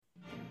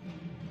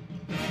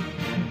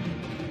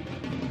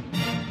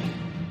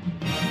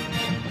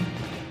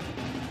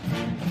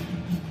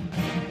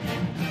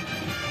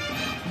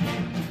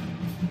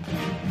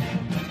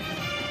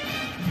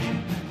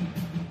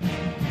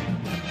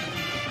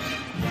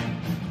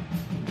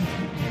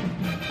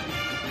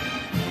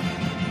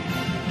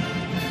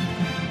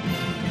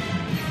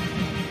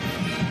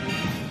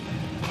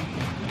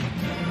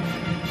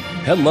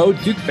Hello,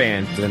 Duke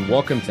fans, and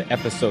welcome to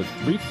episode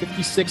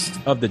 356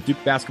 of the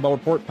Duke Basketball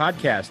Report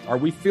podcast. Are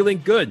we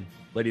feeling good,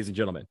 ladies and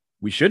gentlemen?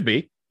 We should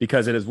be,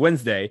 because it is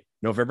Wednesday,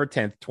 November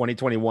 10th,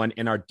 2021,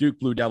 and our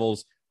Duke Blue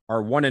Devils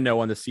are 1-0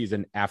 on the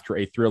season after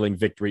a thrilling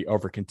victory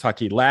over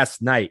Kentucky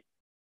last night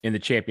in the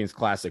Champions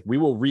Classic. We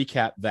will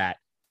recap that,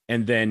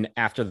 and then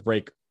after the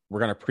break, we're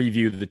going to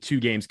preview the two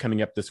games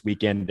coming up this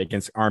weekend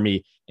against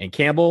Army and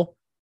Campbell.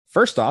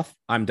 First off,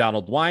 I'm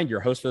Donald Wine, your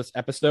host for this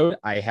episode.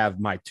 I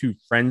have my two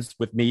friends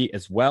with me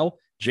as well,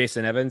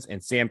 Jason Evans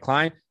and Sam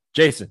Klein.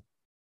 Jason,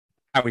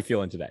 how are we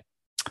feeling today?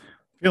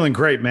 Feeling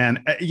great,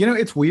 man. You know,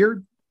 it's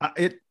weird.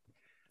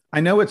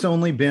 I know it's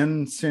only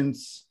been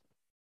since,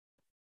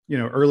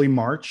 early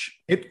March.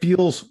 It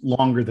feels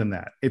longer than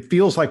that. It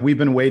feels like we've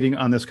been waiting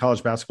on this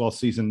college basketball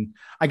season.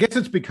 I guess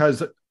it's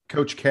because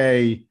Coach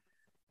K,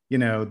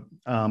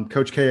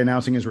 Coach K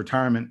announcing his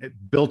retirement, it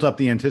built up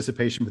the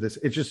anticipation for this.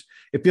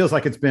 It feels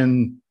like it's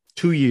been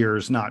 2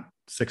 years, not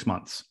 6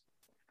 months.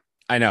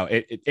 I know.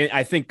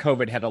 I think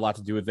COVID had a lot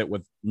to do with it,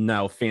 with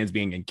now fans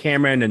being in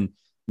Cameron and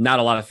not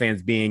a lot of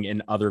fans being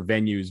in other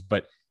venues,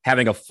 but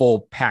having a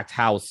full packed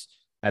house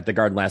at the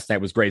Garden last night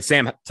was great.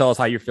 Sam, tell us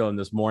how you're feeling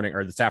this morning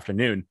or this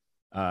afternoon.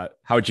 How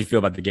did you feel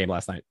about the game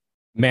last night?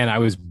 Man, I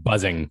was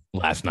buzzing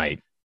last night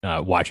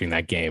watching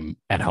that game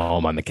at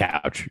home on the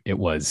couch. It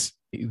was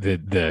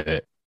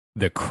the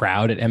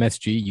crowd at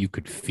MSG. You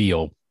could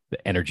feel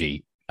the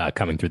energy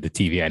coming through the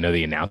TV. I know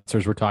the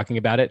announcers were talking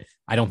about it.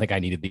 I don't think I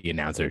needed the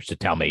announcers to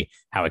tell me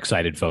how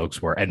excited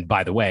folks were. And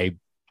by the way,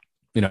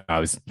 I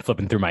was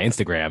flipping through my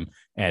Instagram,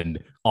 and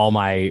all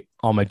my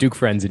Duke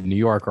friends in New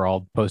York are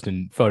all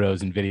posting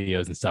photos and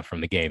videos and stuff from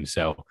the game.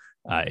 So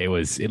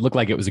it looked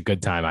like it was a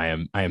good time.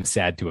 I am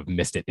sad to have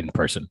missed it in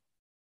person.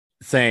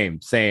 Same.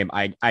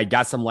 I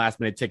got some last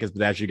minute tickets,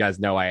 but as you guys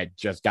know, I had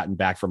just gotten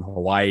back from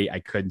Hawaii. I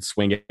couldn't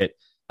swing it.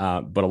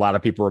 But a lot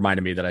of people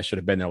reminded me that I should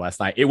have been there last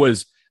night. It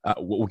was,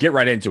 we'll get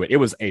right into it. It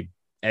was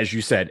as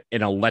you said,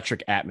 an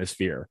electric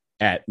atmosphere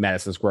at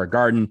Madison Square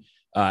Garden.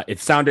 It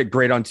sounded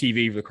great on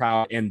TV for the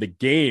crowd, and the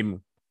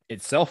game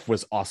itself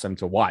was awesome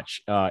to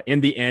watch. In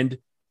the end,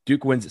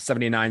 Duke wins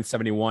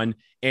 79-71.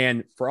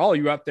 And for all of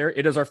you out there,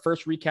 it is our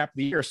first recap of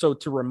the year. So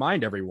to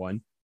remind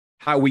everyone,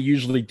 how we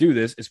usually do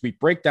this is we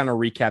break down our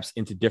recaps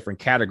into different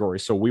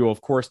categories. So we will,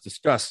 of course,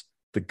 discuss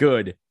the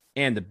good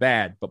and the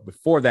bad. But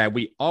before that,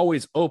 we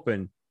always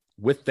open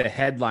with the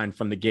headline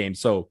from the game.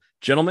 So,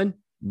 gentlemen,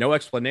 no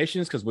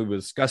explanations because we will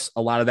discuss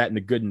a lot of that in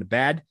the good and the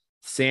bad.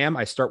 Sam,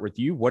 I start with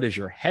you. What is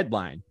your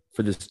headline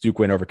for this Duke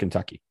win over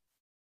Kentucky?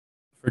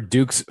 For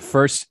Duke's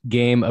first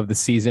game of the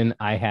season,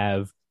 I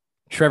have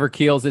Trevor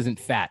Keels isn't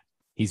fat.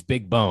 He's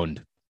big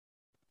boned.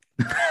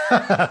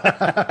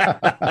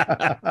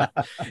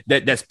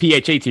 That's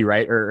PHAT,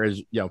 right? Or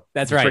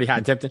that's right. Pretty hot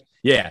and tempting.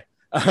 Yeah.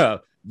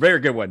 Very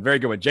good one. Very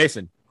good one.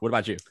 Jason, what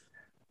about you?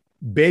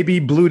 Baby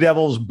Blue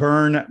Devils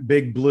burn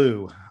Big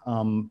Blue.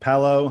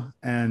 Paolo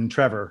and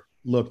Trevor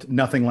looked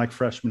nothing like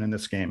freshmen in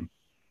this game.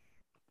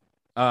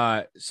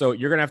 So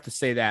you're gonna have to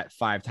say that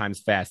 5 times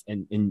fast,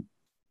 and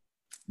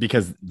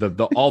because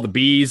the all the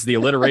B's, the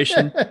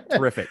alliteration,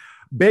 terrific.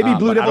 Baby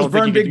Blue Devils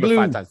burn Big Blue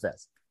 5 times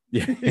fast.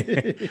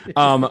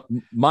 Yeah.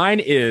 Mine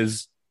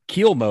is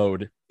Keel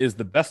mode is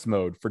the best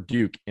mode for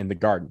Duke in the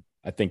Garden.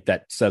 I think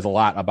that says a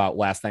lot about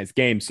last night's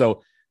game.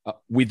 So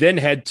we then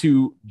head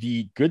to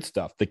the good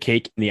stuff, the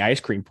cake and the ice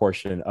cream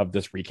portion of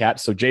this recap.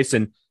 So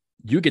Jason,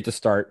 you get to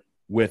start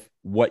with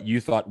what you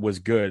thought was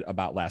good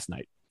about last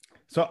night.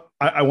 So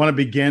I want to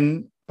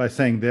begin by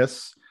saying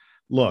this.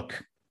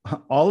 Look,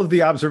 all of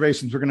the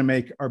observations we're going to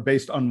make are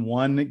based on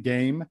one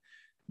game.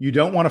 You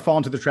don't want to fall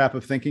into the trap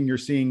of thinking you're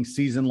seeing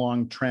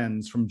season-long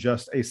trends from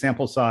just a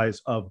sample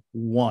size of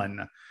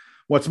one.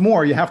 What's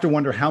more, you have to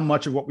wonder how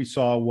much of what we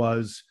saw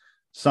was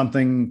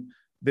something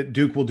that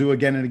Duke will do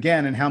again and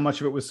again, and how much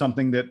of it was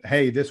something that,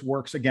 hey, this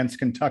works against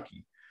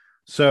Kentucky.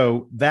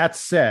 So that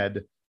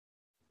said,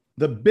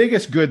 the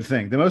biggest good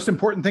thing, the most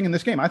important thing in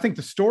this game, I think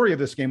the story of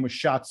this game was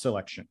shot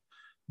selection.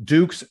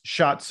 Duke's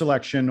shot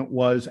selection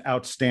was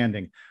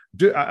outstanding.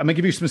 I'm going to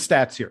give you some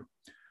stats here.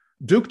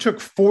 Duke took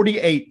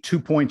 48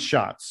 two-point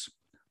shots.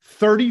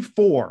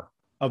 34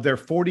 of their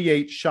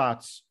 48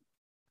 shots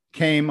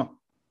came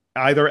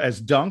either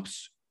as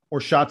dunks or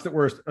shots that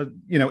were,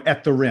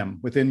 at the rim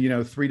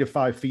within, 3 to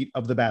 5 feet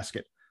of the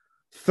basket.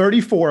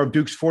 34 of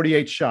Duke's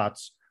 48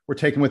 shots were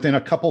taken within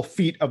a couple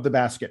feet of the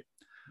basket.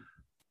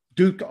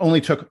 Duke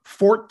only took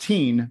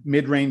 14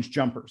 mid-range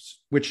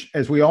jumpers, which,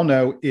 as we all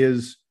know,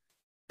 is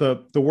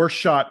the worst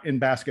shot in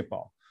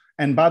basketball.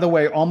 And by the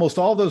way, almost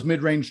all those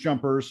mid-range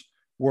jumpers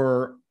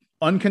were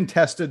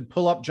uncontested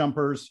pull-up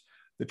jumpers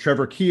that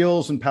Trevor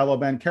Keels and Paolo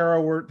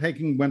Banchero were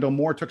taking. Wendell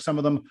Moore took some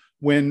of them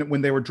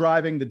when they were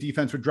driving. The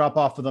defense would drop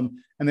off of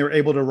them, and they were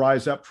able to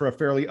rise up for a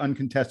fairly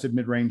uncontested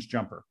mid-range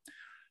jumper.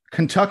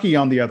 Kentucky,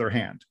 on the other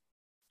hand,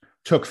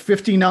 took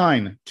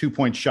 59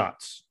 two-point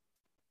shots.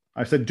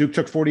 I said Duke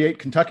took 48.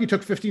 Kentucky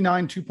took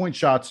 59 two-point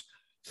shots.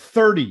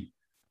 30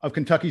 of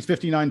Kentucky's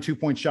 59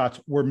 two-point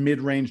shots were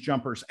mid-range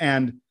jumpers.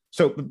 And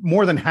so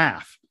more than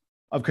half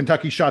of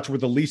Kentucky's shots were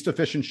the least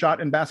efficient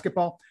shot in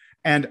basketball.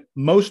 And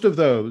most of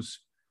those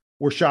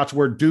were shots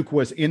where Duke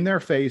was in their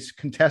face,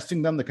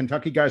 contesting them. The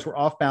Kentucky guys were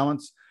off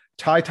balance.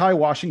 Ty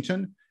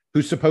Washington,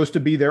 who's supposed to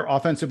be their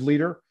offensive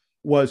leader,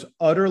 was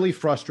utterly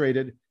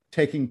frustrated,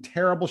 taking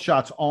terrible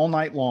shots all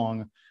night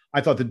long. I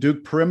thought the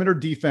Duke perimeter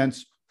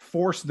defense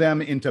forced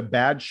them into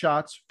bad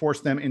shots,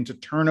 forced them into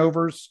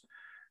turnovers,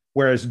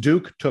 whereas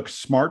Duke took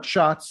smart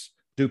shots.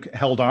 Duke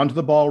held on to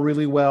the ball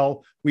really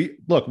well. We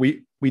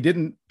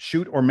didn't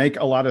shoot or make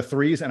a lot of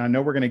threes, and I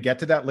know we're going to get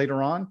to that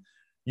later on.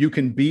 You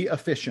can be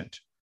efficient.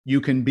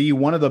 You can be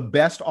one of the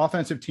best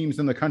offensive teams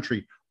in the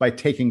country by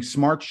taking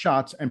smart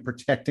shots and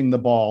protecting the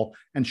ball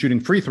and shooting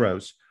free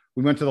throws.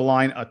 We went to the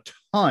line a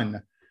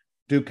ton.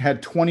 Duke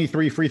had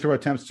 23 free throw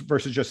attempts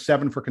versus just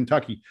 7 for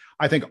Kentucky.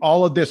 I think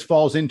all of this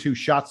falls into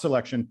shot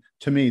selection.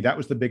 To me, that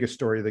was the biggest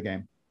story of the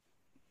game.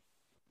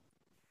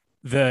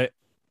 The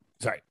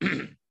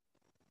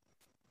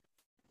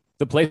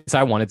place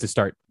I wanted to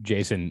start,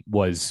 Jason,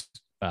 was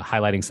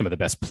highlighting some of the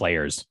best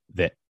players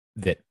that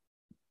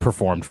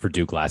performed for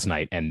Duke last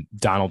night. And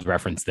Donald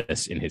referenced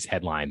this in his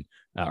headline,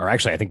 or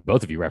actually, I think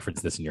both of you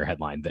referenced this in your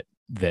headline,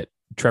 that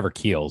Trevor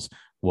Keels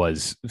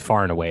was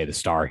far and away the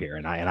star here.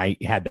 And I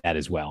had that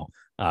as well.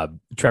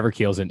 Trevor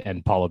Keels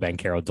and Paolo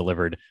Banchero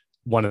delivered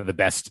one of the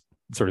best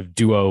sort of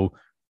duo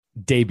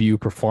debut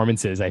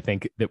performances, I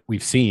think, that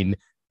we've seen,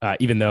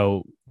 even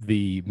though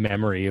the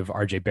memory of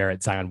RJ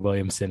Barrett, Zion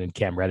Williamson, and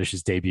Cam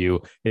Reddish's debut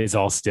is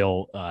all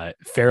still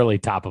fairly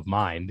top of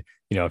mind.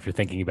 You know, if you're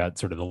thinking about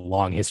sort of the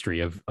long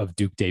history of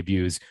Duke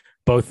debuts,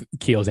 both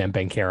Keels and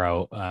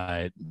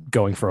Banchero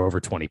going for over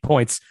 20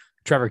 points.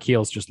 Trevor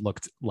Keels just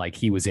looked like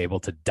he was able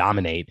to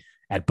dominate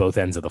at both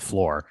ends of the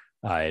floor,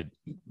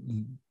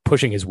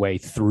 pushing his way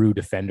through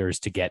defenders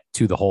to get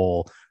to the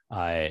hole,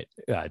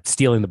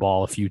 stealing the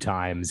ball a few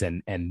times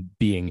and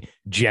being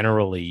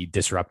generally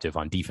disruptive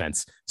on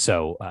defense.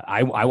 So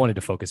I wanted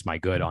to focus my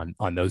good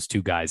on those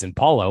two guys. And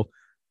Paulo,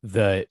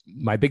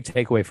 my big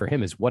takeaway for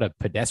him is what a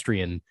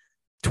pedestrian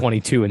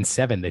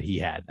 22-7 that he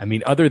had. I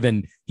mean, other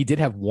than he did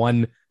have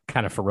one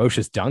kind of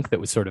ferocious dunk that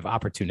was sort of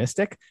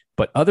opportunistic,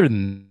 but other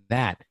than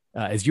that,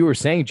 as you were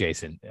saying,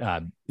 Jason,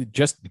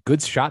 just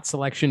good shot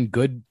selection,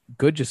 good,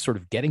 just sort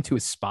of getting to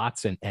his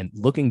spots and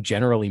looking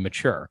generally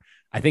mature.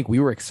 I think we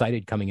were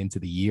excited coming into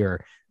the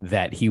year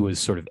that he was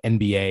sort of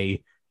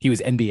NBA. He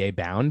was NBA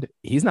bound.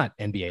 He's not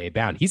NBA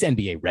bound. He's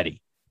NBA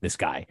ready, this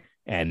guy.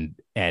 And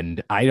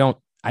I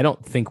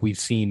don't think we've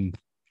seen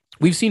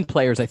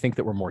players, I think,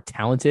 that were more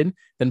talented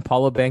than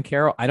Paolo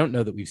Banchero. I don't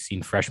know that we've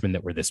seen freshmen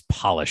that were this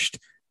polished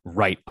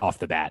right off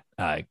the bat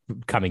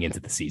coming into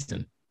the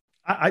season.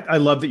 I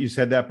love that you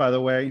said that, by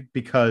the way,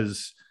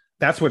 because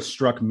that's what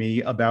struck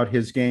me about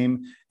his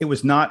game. It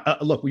was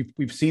not look,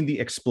 we've seen the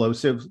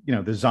explosive,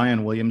 the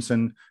Zion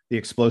Williamson, the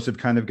explosive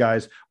kind of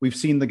guys. We've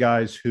seen the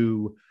guys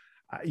who,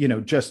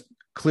 just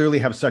clearly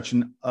have such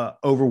an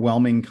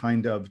overwhelming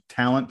kind of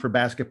talent for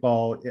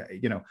basketball.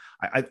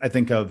 I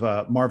think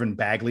of Marvin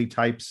Bagley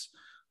types.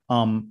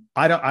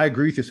 I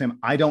agree with you, Sam.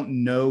 I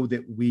don't know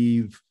that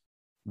we've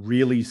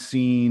really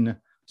seen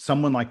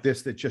someone like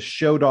this that just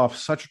showed off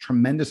such a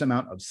tremendous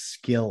amount of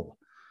skill.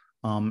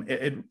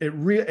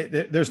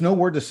 There's no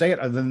word to say it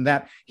other than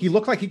that. He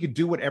looked like he could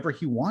do whatever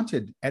he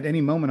wanted at any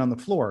moment on the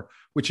floor,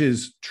 which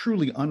is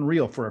truly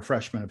unreal for a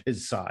freshman of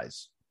his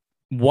size.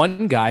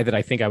 One guy that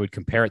I think I would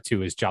compare it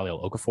to is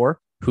Jahlil Okafor,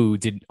 who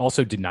did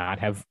not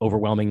have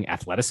overwhelming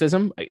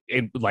athleticism,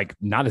 like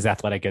not as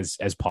athletic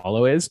as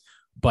Paulo is,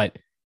 but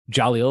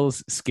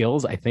Jahlil's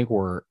skills, I think,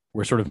 were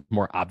sort of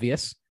more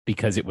obvious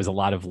because it was a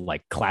lot of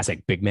like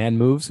classic big man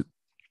moves.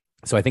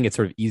 So I think it's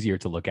sort of easier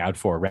to look out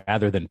for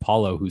rather than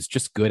Paulo, who's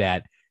just good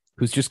at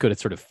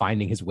sort of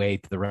finding his way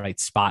to the right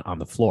spot on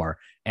the floor.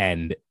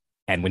 And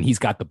when he's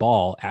got the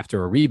ball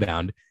after a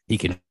rebound, he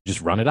can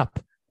just run it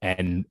up.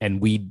 And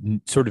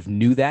we sort of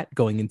knew that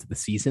going into the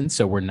season.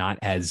 So we're not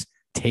as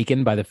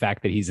taken by the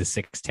fact that he's a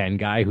 6'10"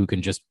 guy who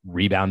can just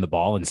rebound the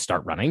ball and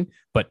start running.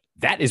 But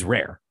that is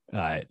rare.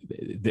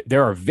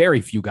 There are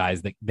very few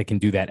guys that can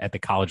do that at the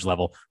college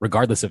level,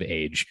 regardless of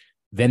age.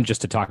 Then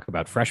just to talk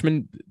about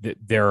freshmen,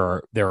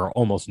 there are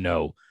almost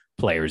no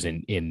players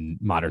in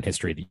modern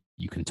history that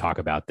you can talk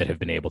about that have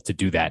been able to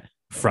do that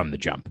from the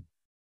jump.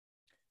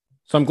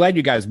 So I'm glad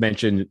you guys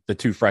mentioned the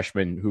two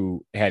freshmen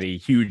who had a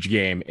huge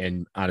game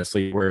and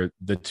honestly were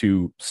the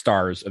two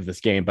stars of this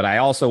game. But I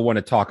also want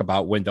to talk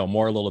about Wendell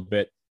Moore a little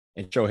bit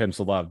and show him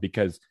some love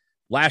because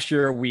last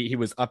year he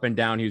was up and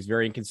down. He was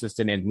very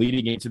inconsistent. And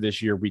leading into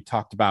this year, we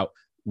talked about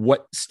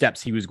what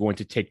steps he was going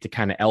to take to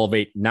kind of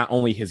elevate not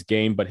only his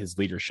game, but his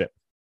leadership.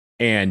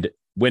 And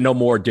Wendell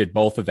Moore did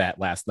both of that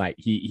last night.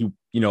 He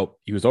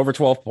was over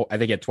 12. I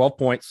think he had 12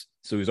 points.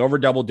 So he was over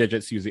double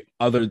digits. He was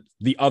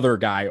the other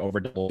guy over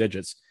double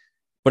digits,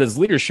 but his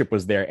leadership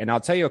was there. And I'll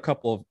tell you a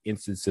couple of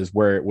instances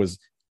where it was,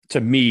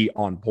 to me,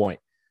 on point.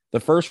 The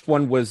first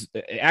one was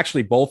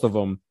actually both of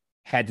them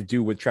had to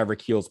do with Trevor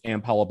Keels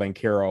and Paolo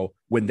Banchero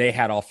when they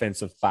had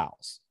offensive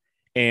fouls.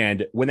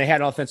 And when they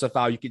had an offensive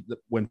foul,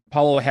 when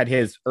Paolo had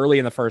his early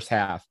in the first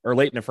half or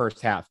late in the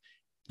first half,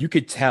 you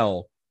could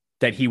tell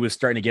that he was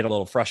starting to get a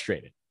little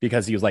frustrated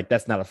because he was like,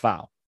 that's not a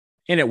foul.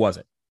 and it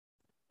wasn't.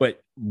 But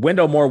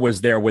Wendell Moore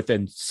was there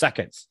within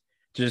seconds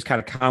to just kind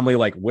of calmly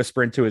like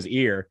whisper into his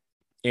ear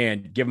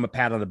and give him a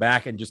pat on the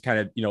back and just kind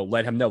of,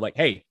 let him know like,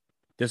 hey,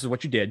 this is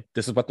what you did.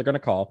 This is what they're going to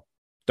call.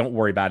 Don't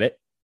worry about it.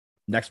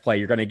 Next play,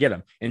 you're going to get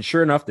him. And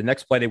sure enough, the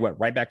next play, they went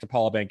right back to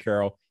Paulo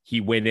Banchero.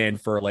 He went in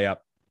for a layup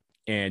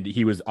and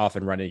he was off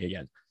and running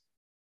again.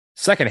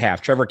 Second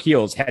half, Trevor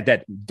Keels had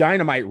that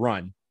dynamite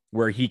run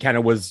where he kind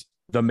of was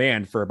the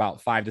man for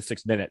about 5 to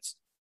 6 minutes.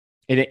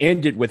 And it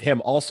ended with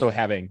him also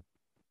having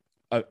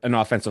an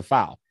offensive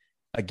foul.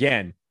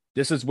 Again,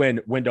 this is when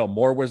Wendell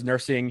Moore was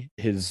nursing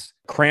his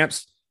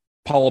cramps.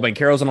 Paulo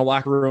Banchero's in the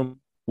locker room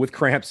with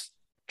cramps.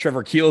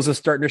 Trevor Keels is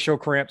starting to show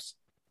cramps.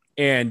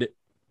 And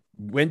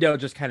Wendell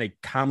just kind of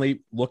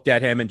calmly looked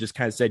at him and just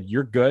kind of said,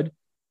 you're good.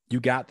 You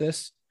got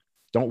this.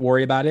 Don't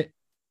worry about it.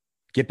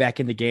 Get back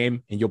in the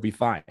game and you'll be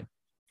fine.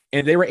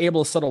 And they were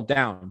able to settle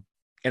down.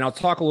 And I'll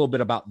talk a little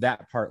bit about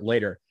that part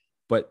later.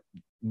 But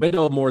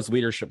Wendell Moore's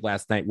leadership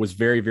last night was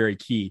very, very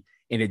key.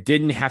 And it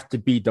didn't have to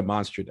be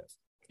demonstrative.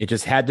 It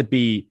just had to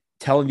be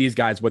telling these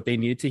guys what they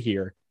needed to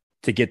hear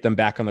to get them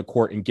back on the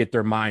court and get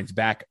their minds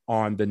back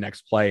on the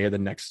next play or the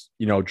next,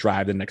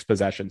 drive, the next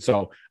possession.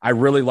 So I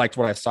really liked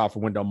what I saw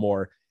from Wendell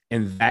Moore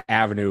in that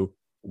avenue,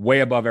 way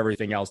above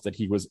everything else that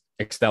he was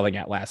excelling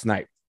at last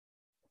night.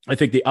 I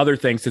think the other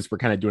thing, since we're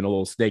kind of doing a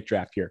little snake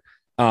draft here,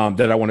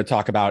 that I want to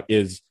talk about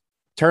is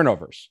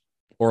turnovers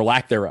or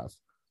lack thereof.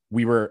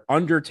 We were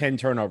under 10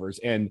 turnovers.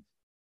 And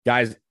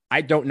guys,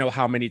 I don't know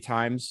how many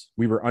times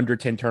we were under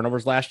 10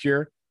 turnovers last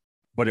year,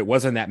 but it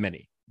wasn't that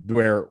many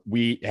where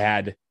we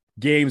had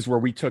games where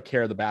we took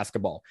care of the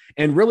basketball.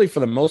 And really, for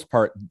the most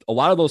part, a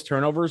lot of those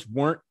turnovers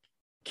weren't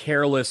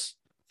careless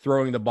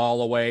throwing the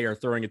ball away or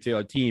throwing it to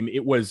a team.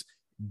 It was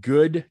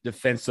good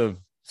defensive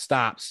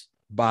stops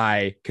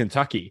by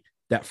Kentucky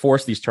that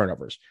forced these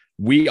turnovers.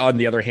 We, on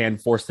the other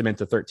hand, forced them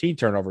into 13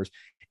 turnovers,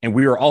 and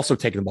we were also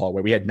taking the ball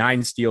away. We had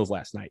 9 steals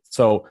last night.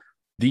 So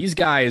these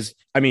guys,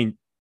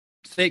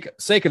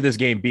 sake of this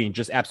game being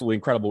just absolutely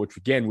incredible, which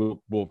again,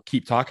 we'll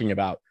keep talking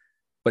about,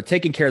 but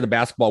taking care of the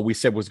basketball, we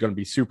said was going to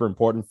be super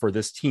important for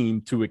this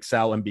team to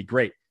excel and be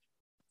great.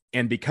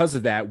 And because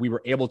of that, we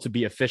were able to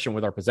be efficient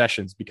with our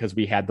possessions because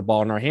we had the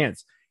ball in our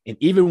hands. And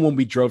even when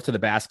we drove to the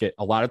basket,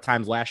 a lot of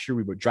times last year,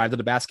 we would drive to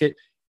the basket,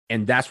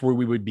 and that's where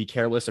we would be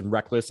careless and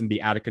reckless and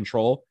be out of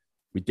control.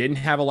 We didn't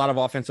have a lot of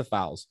offensive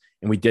fouls,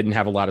 and we didn't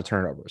have a lot of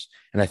turnovers.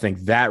 And I think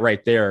that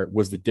right there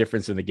was the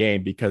difference in the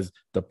game, because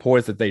the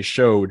poise that they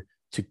showed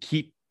to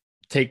keep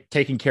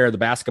taking care of the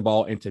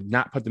basketball and to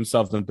not put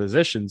themselves in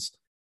positions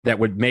that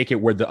would make it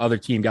where the other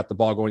team got the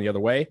ball going the other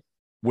way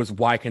was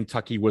why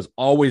Kentucky was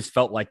always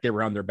felt like they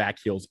were on their back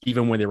heels,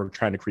 even when they were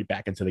trying to creep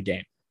back into the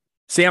game.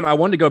 Sam, I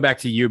wanted to go back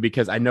to you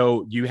because I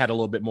know you had a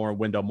little bit more on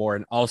Wendell Moore,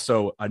 and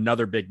also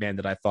another big man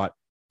that I thought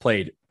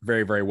played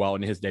very, very well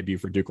in his debut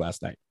for Duke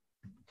last night.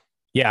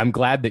 Yeah, I'm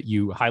glad that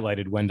you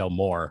highlighted Wendell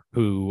Moore,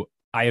 who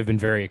I have been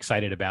very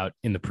excited about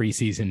in the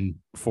preseason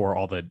for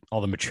all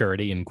the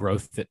maturity and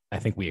growth that I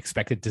think we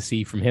expected to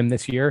see from him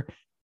this year.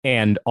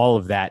 And all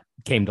of that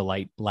came to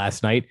light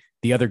last night.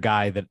 The other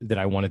guy that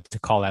I wanted to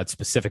call out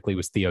specifically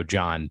was Theo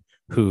John,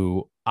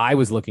 who I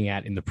was looking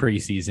at in the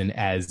preseason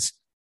as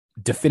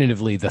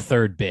definitively the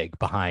third big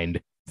behind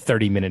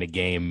 30-minute a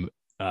game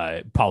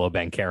Paulo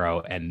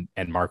Banchero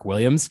and Mark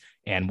Williams.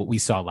 And what we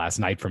saw last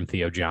night from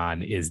Theo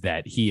John is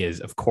that he is,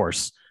 of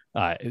course,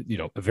 a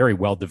very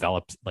well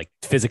developed, like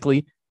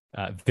physically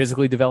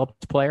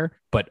developed player,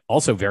 but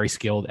also very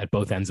skilled at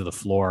both ends of the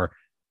floor,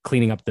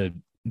 cleaning up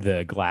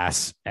the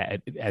glass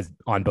as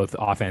on both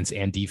offense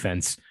and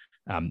defense,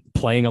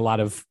 playing a lot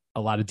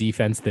of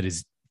defense that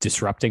is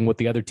disrupting what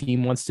the other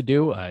team wants to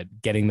do,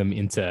 getting them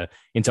into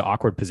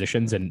awkward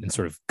positions and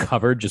sort of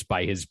covered just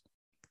by his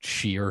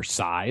sheer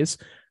size,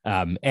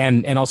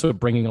 and also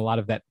bringing a lot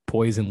of that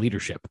poise and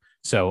leadership.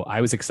 So I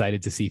was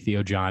excited to see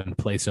Theo John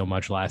play so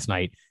much last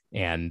night,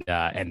 and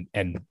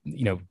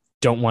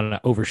don't want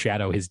to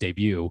overshadow his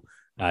debut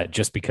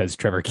just because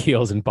Trevor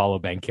Keels and Paulo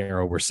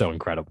Banchero were so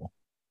incredible.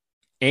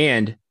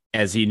 And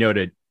as he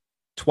noted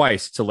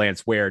twice to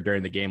Lance Ware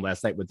during the game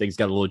last night when things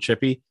got a little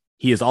chippy,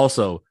 he is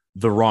also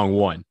the wrong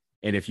one.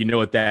 And if you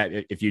know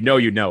if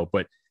you know,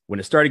 but when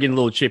it started getting a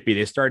little chippy,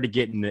 they started to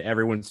get into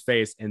everyone's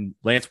face, and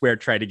Lance Ware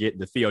tried to get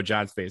into Theo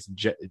John's face.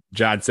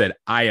 John said,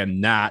 I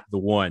am not the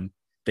one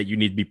that you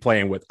need to be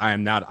playing with. I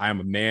am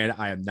a man.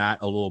 I am not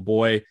a little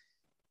boy.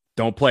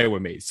 Don't play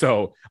with me.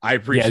 So I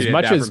appreciate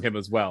that from him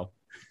as well.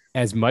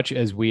 As much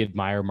as we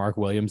admire Mark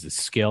Williams'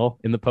 skill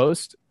in the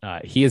post,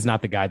 he is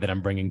not the guy that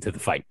I'm bringing to the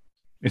fight.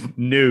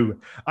 No,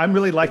 I'm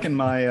really liking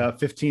my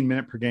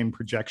 15-minute per game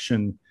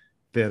projection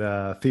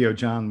that Theo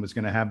John was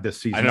going to have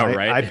this season. I know,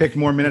 right? I picked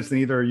more minutes than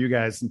either of you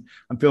guys, and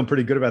I'm feeling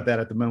pretty good about that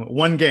at the moment.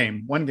 One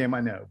game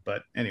I know,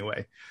 but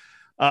anyway,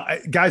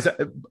 guys,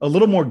 a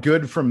little more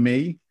good from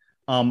me.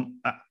 I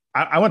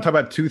want to talk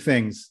about two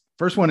things.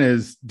 First one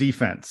is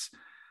defense,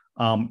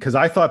 because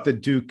I thought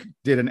that Duke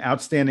did an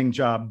outstanding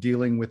job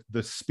dealing with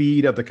the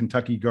speed of the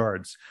Kentucky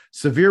guards.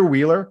 Sahvir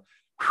Wheeler,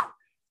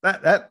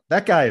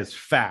 that guy is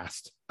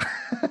fast.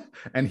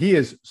 And he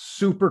is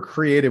super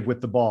creative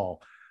with the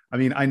ball. I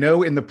mean, I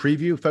know in the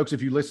preview, folks,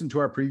 if you listened to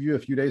our preview a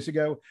few days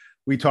ago,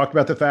 we talked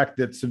about the fact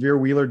that Severe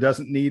Wheeler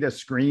doesn't need a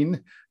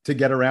screen to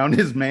get around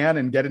his man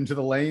and get into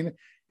the lane.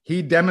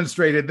 He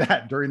demonstrated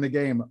that during the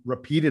game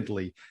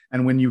repeatedly.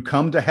 And when you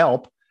come to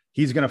help,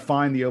 he's going to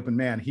find the open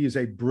man. He is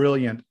a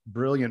brilliant,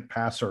 brilliant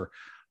passer.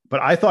 But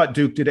I thought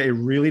Duke did a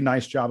really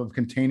nice job of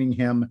containing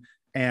him,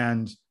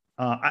 and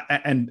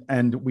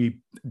we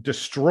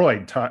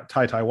destroyed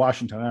Ty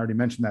Washington. I already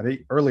mentioned that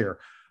earlier.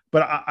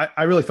 But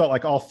I really felt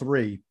like all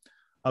three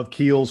of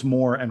Keels,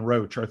 Moore, and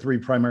Roach, our three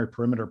primary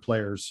perimeter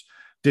players,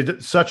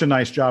 did such a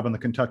nice job on the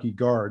Kentucky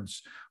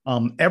guards.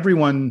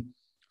 Everyone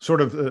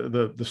sort of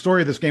the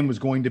story of this game was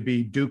going to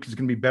be Duke is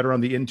going to be better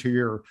on the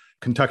interior,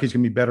 Kentucky's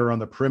going to be better on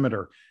the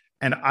perimeter.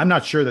 And I'm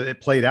not sure that it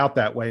played out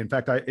that way. In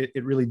fact,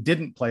 it really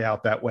didn't play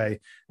out that way.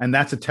 And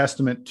that's a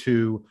testament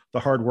to the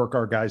hard work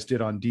our guys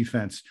did on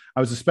defense. I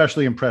was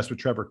especially impressed with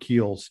Trevor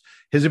Keels.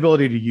 His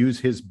ability to use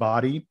his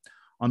body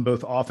on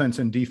both offense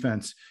and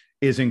defense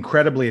is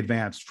incredibly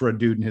advanced for a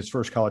dude in his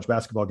first college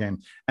basketball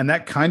game. And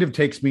that kind of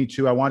takes me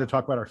to, I want to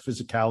talk about our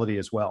physicality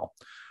as well.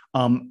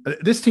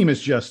 This team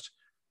is just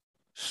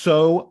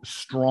so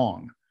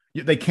strong.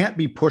 They can't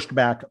be pushed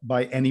back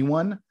by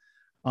anyone.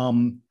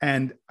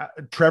 And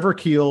Trevor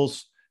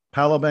Keels,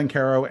 Paolo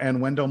Banchero,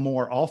 and Wendell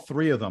Moore, all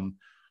three of them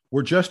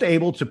were just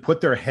able to put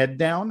their head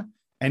down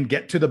and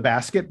get to the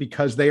basket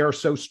because they are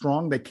so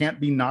strong. They can't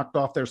be knocked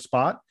off their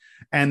spot.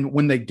 And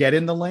when they get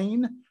in the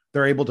lane,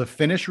 they're able to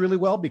finish really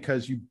well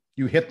because you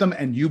hit them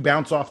and you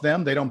bounce off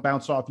them. They don't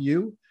bounce off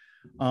you.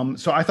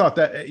 So I thought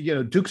that,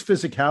 Duke's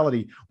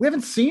physicality, we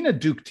haven't seen a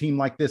Duke team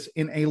like this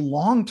in a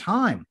long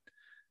time.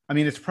 I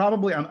mean, it's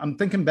probably, I'm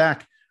thinking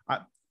back,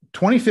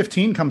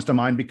 2015 comes to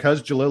mind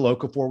because Jahlil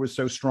Okafor was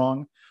so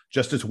strong.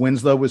 Justice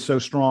Winslow was so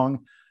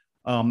strong.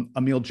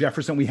 Emil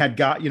Jefferson, we had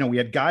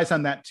guys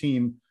on that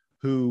team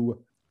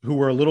who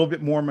were a little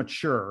bit more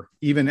mature,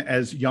 even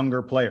as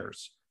younger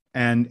players.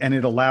 And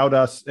it allowed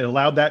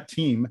that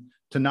team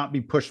to not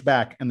be pushed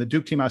back. And the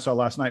Duke team I saw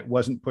last night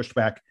wasn't pushed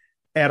back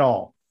at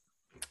all.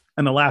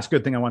 And the last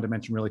good thing I wanted to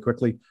mention really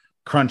quickly,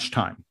 crunch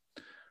time.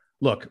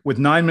 Look, with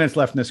 9 minutes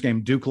left in this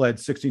game, Duke led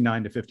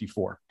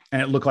 69-54,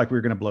 and it looked like we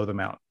were going to blow them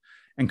out.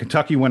 And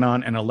Kentucky went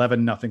on an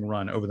 11-0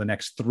 run over the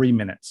next 3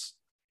 minutes.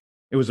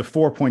 It was a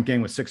 4-point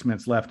game with 6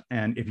 minutes left.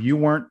 And if you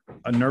weren't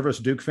a nervous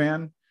Duke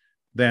fan,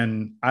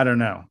 then I don't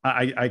know.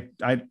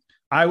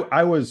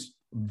 I was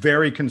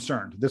very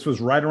concerned. This was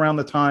right around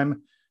the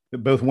time that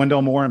both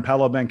Wendell Moore and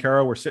Paolo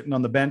Banchero were sitting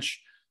on the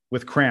bench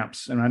with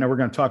cramps. And I know we're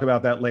going to talk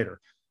about that later.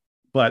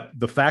 But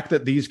the fact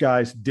that these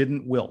guys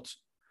didn't wilt,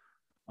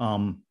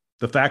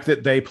 the fact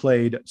that they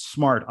played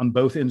smart on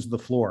both ends of the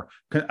floor.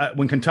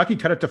 When Kentucky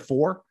cut it to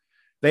 4,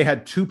 they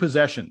had 2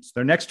 possessions.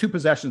 Their next 2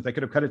 possessions, they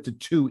could have cut it to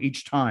 2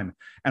 each time.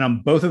 And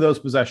on both of those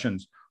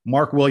possessions,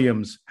 Mark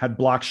Williams had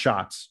blocked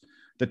shots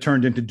that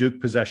turned into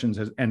Duke possessions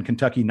and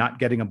Kentucky not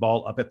getting a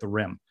ball up at the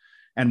rim.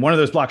 And one of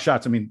those block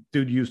shots, I mean,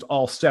 dude used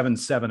all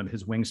 7'7" of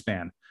his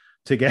wingspan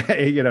to get,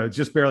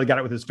 just barely got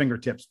it with his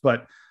fingertips.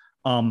 But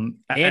and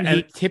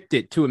he tipped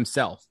it to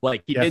himself.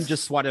 Like he didn't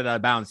just swat it out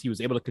of bounds. He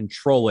was able to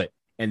control it.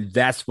 And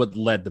that's what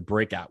led the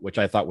breakout, which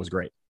I thought was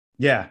great.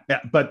 Yeah.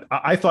 But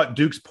I thought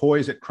Duke's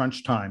poise at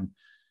crunch time,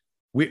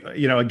 we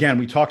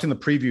talked in the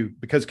preview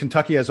because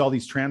Kentucky has all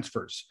these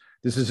transfers.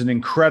 This is an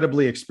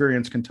incredibly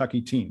experienced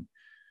Kentucky team.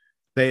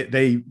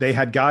 They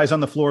had guys on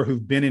the floor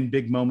who've been in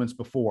big moments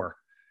before.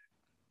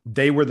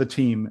 They were the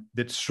team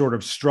that sort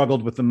of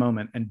struggled with the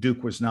moment, and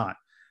Duke was not.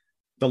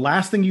 The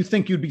last thing you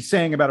think you'd be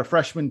saying about a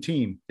freshman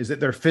team is that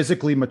they're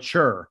physically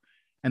mature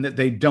and that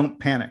they don't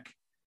panic.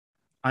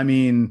 I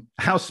mean,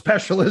 how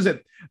special is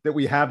it that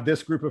we have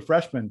this group of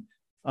freshmen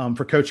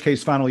for Coach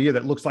K's final year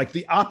that looks like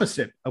the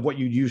opposite of what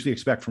you'd usually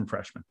expect from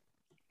freshmen?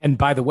 And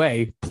by the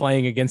way,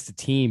 playing against a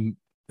team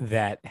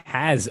that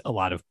has a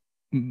lot of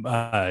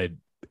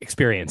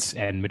experience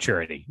and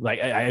maturity.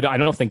 Like I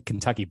don't think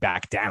Kentucky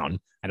backed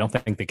down. I don't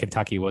think that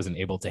Kentucky wasn't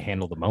able to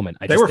handle the moment.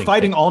 They were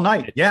fighting all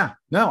night. Yeah,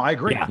 no, I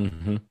agree. Yeah.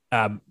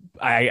 Mm-hmm.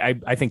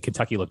 I think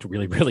Kentucky looked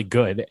really, really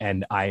good,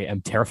 and I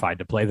am terrified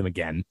to play them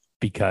again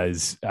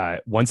because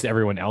once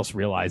everyone else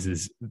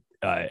realizes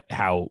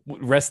how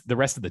the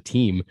rest of the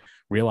team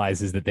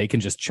realizes that they can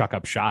just chuck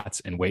up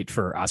shots and wait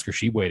for Oscar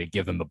Tshiebwe to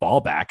give them the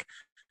ball back,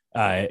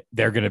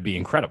 they're going to be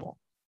incredible.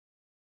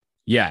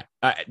 Yeah,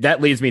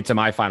 that leads me to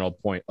my final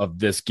point of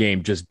this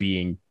game just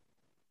being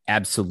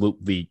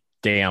absolutely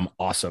damn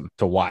awesome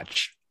to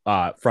watch.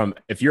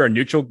 If you're a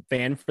neutral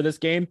fan for this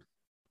game,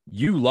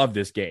 you love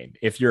this game.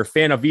 If you're a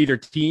fan of either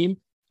team,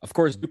 of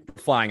course, we're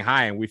flying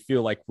high and we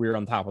feel like we're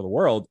on top of the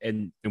world,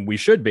 and we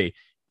should be.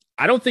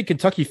 I don't think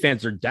Kentucky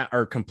fans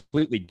are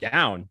completely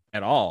down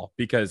at all,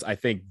 because I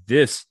think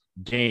this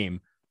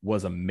game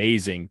was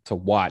amazing to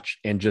watch.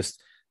 And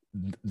just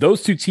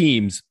those two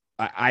teams,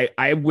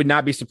 I would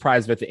not be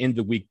surprised if at the end of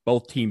the week,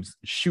 both teams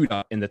shoot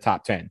up in the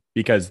top 10,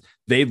 because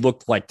they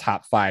looked like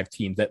top 5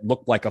 teams that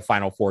looked like a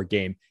Final Four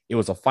game. It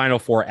was a Final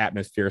Four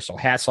atmosphere. So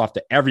hats off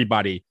to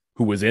everybody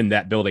who was in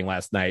that building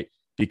last night,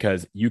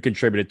 because you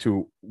contributed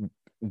to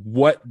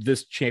what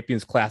this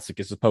Champions Classic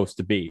is supposed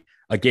to be,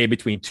 a game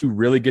between two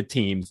really good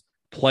teams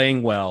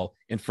playing well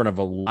in front of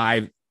a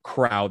live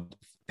crowd,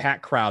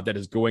 packed crowd that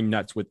is going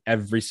nuts with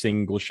every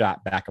single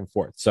shot back and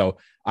forth. So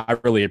I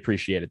really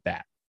appreciated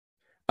that.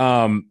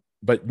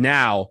 But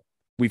now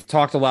we've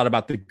talked a lot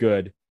about the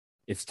good.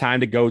 It's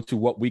time to go to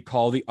what we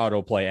call the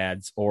autoplay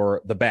ads,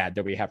 or the bad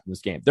that we have from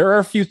this game. There are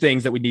a few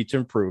things that we need to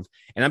improve,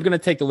 and I'm going to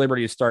take the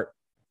liberty to start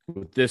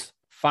with this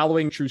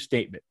following true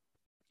statement.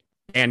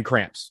 And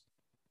cramps.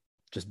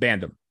 Just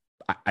banned them.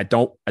 I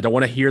don't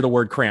want to hear the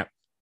word cramp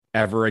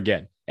ever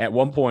again. At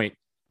one point,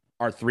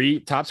 our three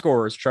top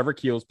scorers, Trevor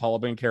Keels, Paolo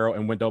Banchero,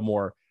 and Wendell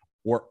Moore,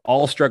 were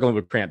all struggling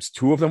with cramps.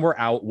 Two of them were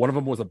out. One of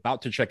them was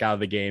about to check out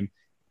of the game.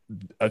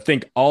 I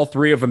think all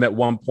three of them at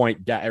one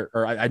point got,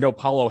 or I know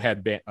Paolo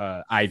had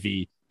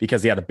IV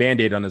because he had a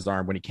Band-Aid on his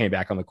arm when he came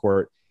back on the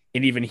court.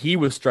 And even he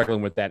was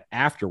struggling with that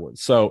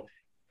afterwards. So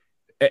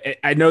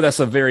I know that's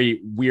a very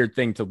weird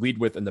thing to lead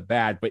with in the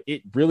bad, but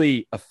it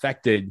really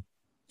affected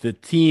the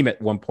team at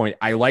one point.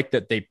 I like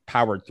that they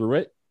powered through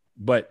it,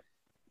 but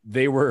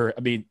there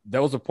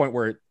was a point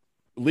where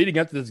leading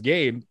up to this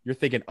game, you're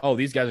thinking, oh,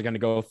 these guys are going to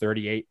go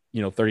 38,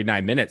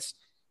 39 minutes.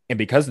 And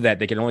because of that,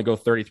 they can only go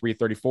 33,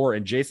 34.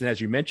 And Jason,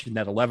 as you mentioned,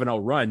 that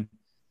 11-0 run,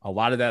 a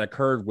lot of that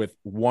occurred with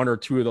one or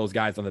two of those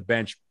guys on the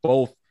bench,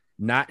 both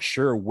not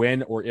sure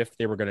when or if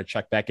they were going to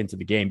check back into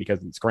the game because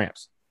of these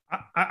cramps.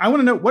 I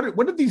want to know,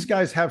 what did these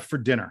guys have for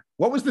dinner?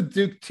 What was the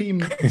Duke team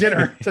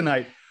dinner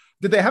tonight?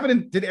 Did they have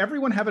it? Did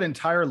everyone have an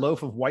entire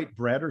loaf of white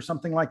bread or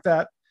something like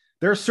that?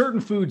 There are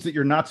certain foods that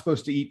you're not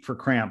supposed to eat for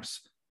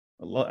cramps.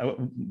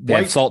 They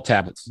have salt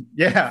tablets.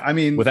 Yeah, I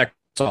mean, with extra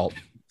salt.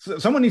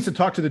 Someone needs to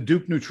talk to the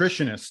Duke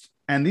nutritionist,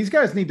 and these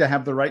guys need to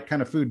have the right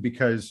kind of food,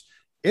 because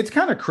it's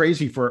kind of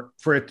crazy for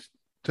it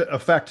to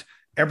affect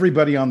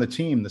everybody on the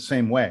team the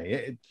same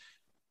way.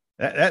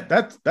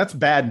 That's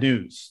bad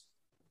news.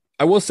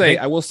 I will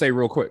say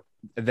real quick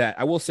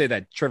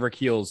that Trevor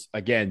Keels,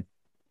 again,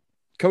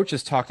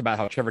 coaches talked about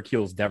how Trevor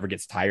Keels never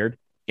gets tired.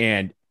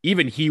 And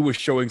even he was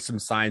showing some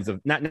signs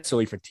of not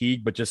necessarily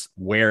fatigue, but just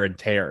wear and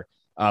tear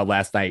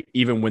last night,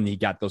 even when he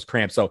got those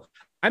cramps. So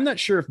I'm not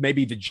sure if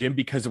maybe the gym,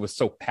 because it was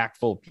so packed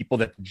full of people,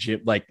 that the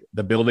gym, like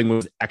the building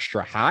was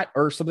extra hot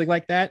or something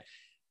like that.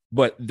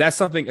 But that's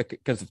something,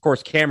 because of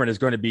course, Cameron is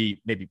going to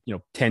be maybe,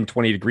 10,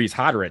 20 degrees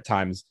hotter at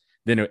times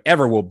than it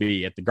ever will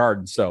be at the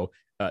Garden. So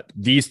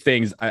these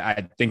things,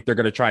 I think they're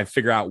going to try and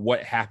figure out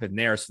what happened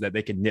there so that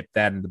they can nip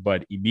that in the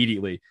bud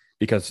immediately.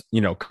 Because,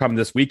 come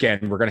this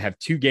weekend, we're going to have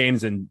 2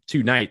 games and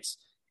 2 nights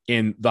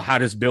in the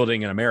hottest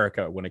building in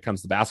America when it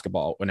comes to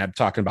basketball. When I'm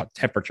talking about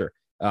temperature,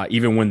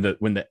 even when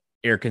the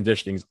air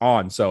conditioning's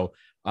on. So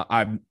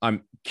I'm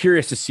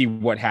curious to see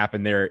what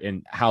happened there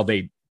and how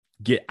they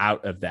get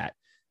out of that.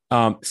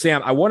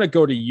 Sam, I want to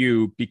go to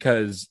you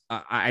because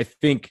I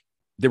think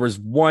there was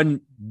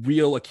one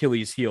real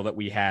Achilles heel that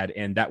we had,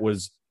 and that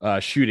was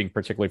shooting,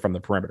 particularly from the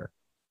perimeter.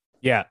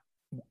 Yeah,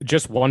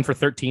 just 1 for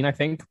 13, I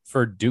think,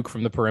 for Duke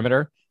from the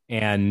perimeter,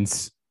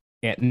 and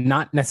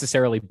not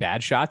necessarily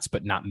bad shots,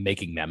 but not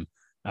making them.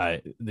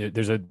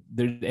 There's an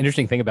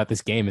interesting thing about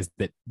this game is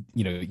that,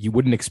 you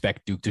wouldn't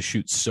expect Duke to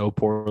shoot so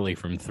poorly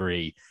from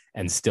 3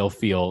 and still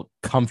feel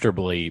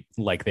comfortably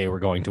like they were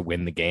going to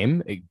win the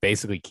game.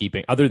 Basically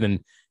keeping, other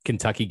than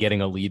Kentucky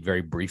getting a lead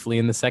very briefly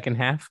in the second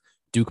half,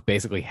 Duke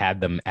basically had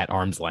them at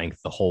arm's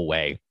length the whole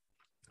way,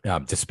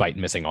 despite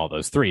missing all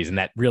those threes. And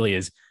that really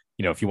is,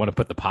 if you want to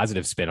put the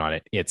positive spin on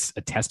it, it's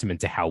a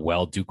testament to how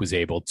well Duke was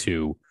able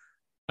to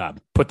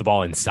put the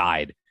ball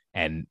inside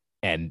and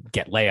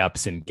get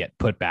layups and get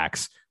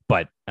putbacks.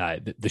 But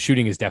the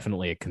shooting is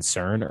definitely a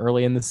concern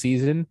early in the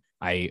season.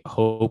 I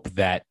hope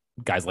that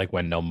guys like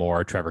Wendell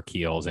Moore, Trevor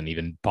Keels, and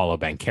even Paolo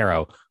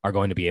Banchero are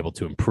going to be able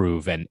to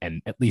improve and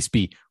at least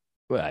be,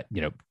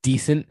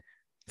 decent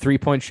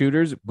 3-point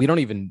shooters.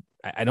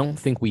 I don't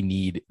think we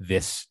need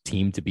this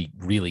team to be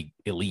really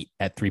elite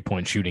at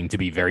 3-point shooting to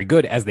be very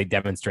good, as they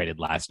demonstrated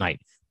last night.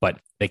 But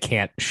they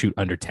can't shoot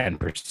under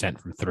 10%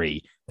 from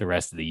 3 the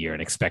rest of the year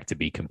and expect to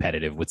be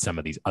competitive with some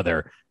of these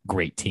other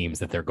great teams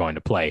that they're going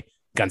to play.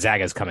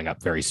 Gonzaga is coming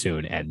up very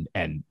soon,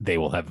 and they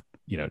will have,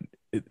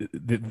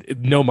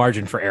 no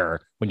margin for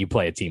error when you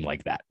play a team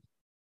like that.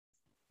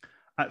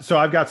 So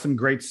I've got some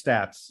great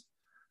stats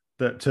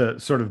to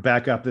sort of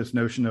back up this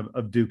notion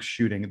of Duke's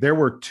shooting. There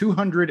were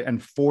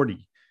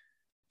 240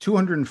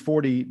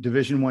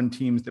 Division I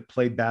teams that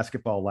played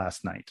basketball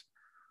last night.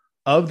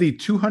 Of the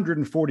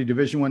 240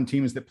 Division I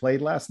teams that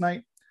played last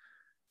night,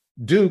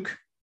 Duke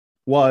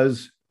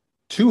was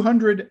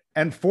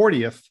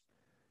 240th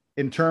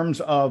in terms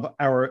of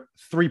our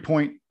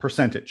 3-point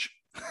percentage.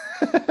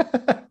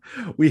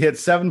 We hit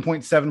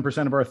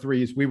 7.7% of our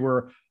threes. We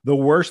were the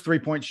worst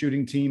 3-point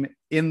shooting team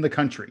in the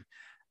country.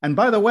 And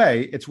by the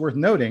way, it's worth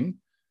noting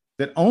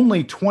that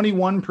only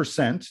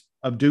 21%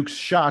 of Duke's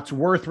shots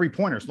were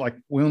 3-pointers. Like,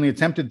 we only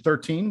attempted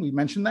 13. We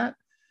mentioned that.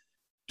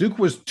 Duke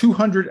was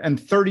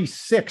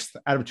 236th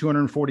out of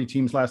 240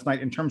 teams last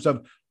night in terms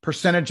of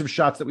percentage of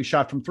shots that we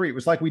shot from 3. It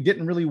was like we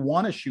didn't really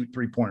want to shoot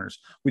 3-pointers.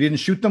 We didn't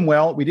shoot them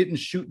well. We didn't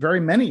shoot very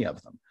many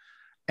of them.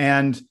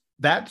 And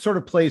that sort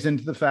of plays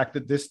into the fact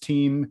that this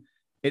team,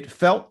 it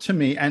felt to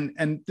me,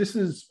 and this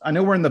is, I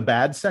know we're in the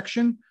bad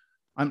section.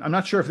 I'm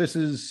not sure if this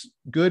is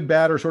good,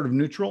 bad, or sort of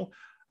neutral.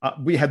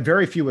 We had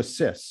very few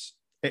assists.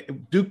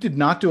 Duke did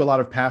not do a lot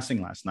of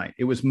passing last night.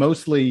 It was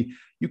mostly,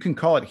 you can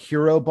call it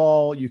hero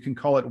ball, you can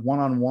call it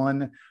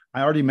one-on-one.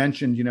 I already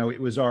mentioned,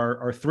 it was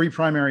our three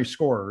primary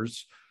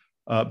scorers,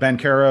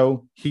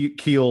 Banchero,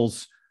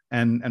 Keels,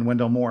 and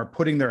Wendell Moore,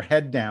 putting their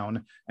head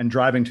down and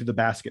driving to the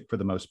basket for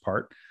the most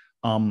part.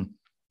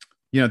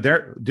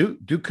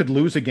 Duke could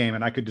lose a game,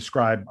 and I could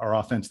describe our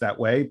offense that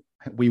way.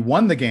 We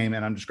won the game,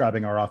 and I'm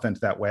describing our offense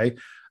that way.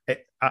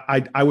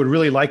 I would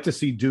really like to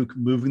see Duke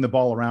moving the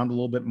ball around a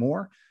little bit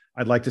more.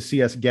 I'd like to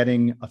see us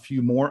getting a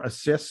few more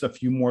assists, a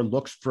few more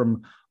looks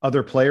from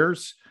other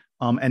players,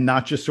 and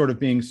not just sort of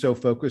being so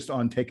focused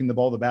on taking the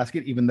ball to the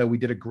basket, even though we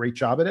did a great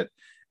job at it.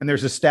 And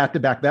there's a stat to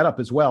back that up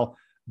as well.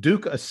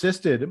 Duke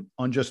assisted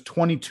on just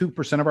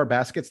 22% of our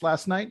baskets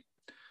last night.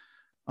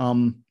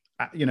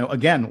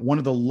 Again, one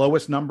of the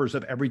lowest numbers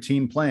of every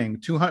team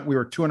playing. We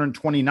were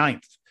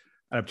 229th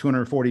out of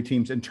 240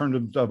 teams in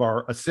terms of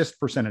our assist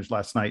percentage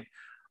last night.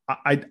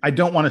 I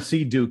don't want to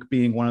see Duke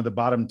being one of the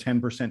bottom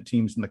 10%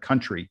 teams in the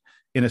country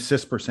in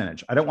assist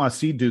percentage. I don't want to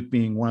see Duke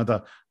being one of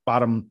the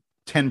bottom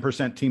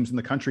 10% teams in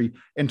the country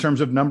in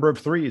terms of number of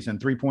threes and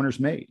three-pointers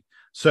made.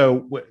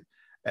 So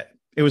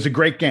it was a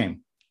great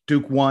game.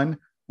 Duke won.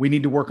 We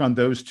need to work on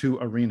those two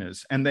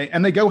arenas, and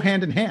they go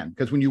hand in hand,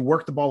 because when you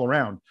work the ball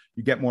around,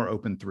 you get more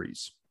open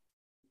threes.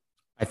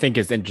 I think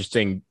it's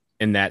interesting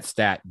in that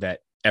stat that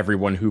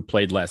everyone who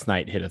played last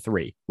night hit a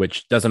three,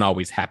 which doesn't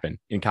always happen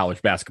in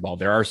college basketball.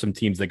 There are some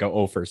teams that go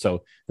over.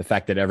 So the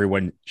fact that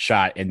everyone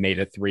shot and made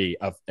a three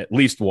of at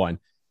least one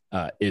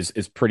is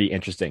pretty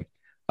interesting.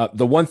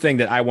 The one thing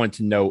that I wanted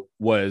to note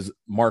was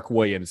Mark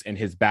Williams and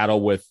his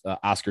battle with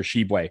Oscar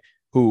Tshiebwe,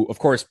 who, of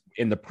course,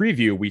 in the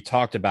preview, we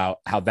talked about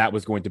how that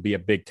was going to be a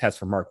big test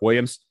for Mark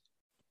Williams.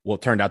 Well,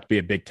 it turned out to be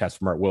a big test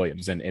for Mark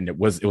Williams, and it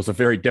was a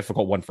very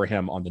difficult one for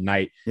him on the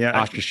night. Yeah,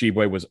 Oscar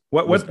Tshiebwe was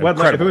what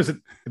letter, if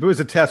it was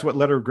a test, what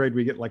letter grade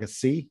we get? Like a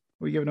C?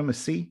 Were you giving him a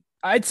C?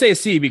 I'd say a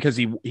C, because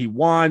he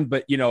won,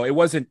 but it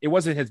wasn't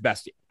his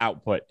best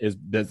output, his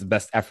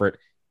best effort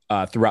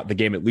throughout the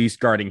game, at least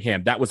guarding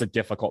him. That was a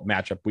difficult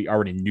matchup. We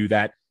already knew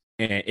that,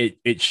 and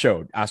it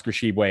showed. Oscar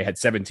Tshiebwe had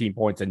 17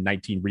 points and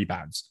 19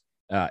 rebounds,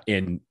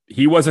 and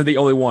he wasn't the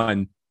only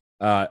one.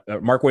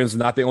 Mark Williams is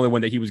not the only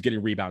one that he was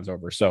getting rebounds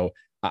over. So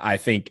I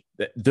think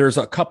that there's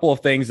a couple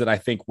of things that I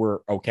think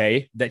were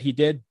okay that he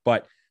did,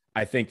 but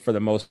I think for the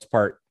most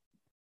part,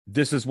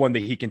 this is one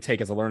that he can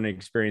take as a learning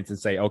experience and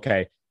say,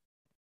 okay,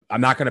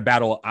 I'm not going to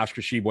battle Oscar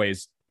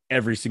Tshiebwe's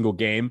every single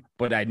game,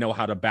 but I know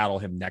how to battle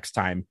him next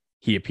time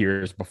he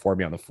appears before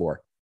me on the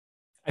floor.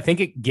 I think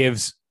it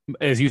gives,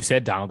 as you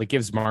said, Donald, it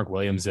gives Mark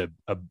Williams a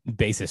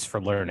basis for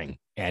learning,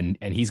 and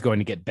he's going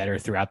to get better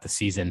throughout the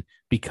season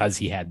because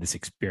he had this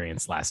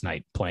experience last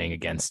night playing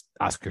against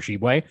Oscar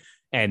Tshiebwe.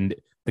 And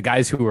the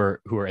guys who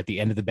are at the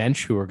end of the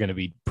bench, who are going to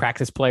be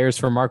practice players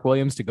for Mark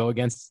Williams to go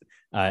against,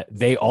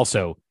 they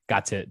also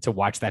got to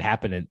watch that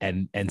happen,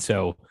 and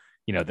so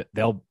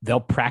they'll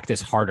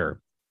practice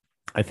harder,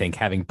 I think,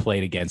 having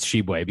played against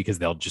Tshiebwe, because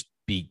they'll just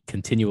be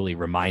continually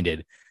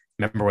reminded.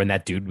 Remember when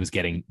that dude was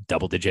getting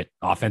double-digit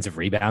offensive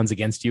rebounds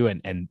against you,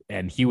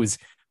 and he was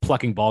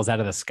plucking balls out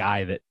of the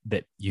sky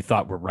that you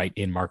thought were right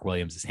in Mark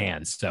Williams'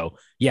 hands. So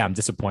yeah, I'm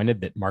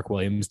disappointed that Mark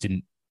Williams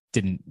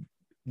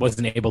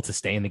wasn't able to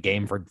stay in the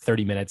game for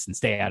 30 minutes and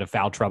stay out of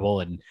foul trouble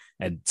and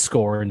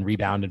score and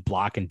rebound and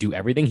block and do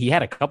everything. He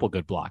had a couple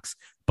good blocks,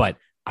 but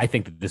I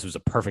think that this was a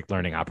perfect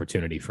learning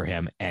opportunity for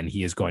him, and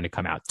he is going to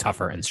come out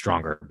tougher and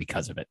stronger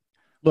because of it.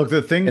 Look,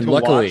 the thing to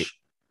watch,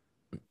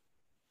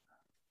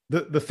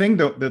 the thing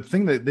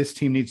that this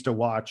team needs to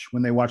watch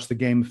when they watch the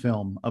game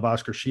film of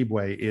Oscar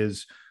Tshiebwe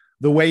is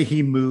the way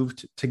he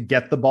moved to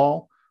get the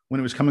ball when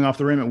it was coming off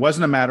the rim. It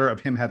wasn't a matter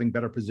of him having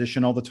better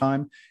position all the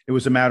time. It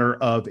was a matter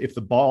of, if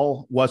the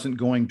ball wasn't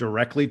going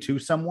directly to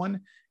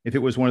someone, if it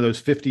was one of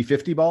those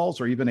 50-50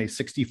 balls or even a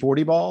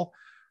 60-40 ball,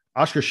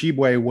 Oscar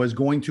Tshiebwe was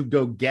going to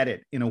go get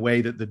it in a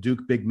way that the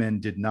Duke big men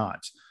did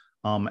not.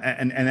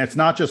 And it's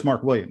not just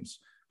Mark Williams.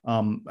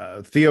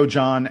 Theo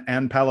John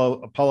and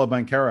Paulo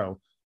Banchero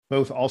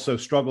both also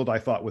struggled, I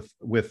thought,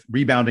 with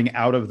rebounding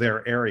out of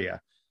their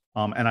area.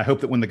 And I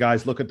hope that when the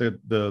guys look at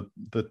the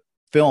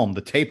film,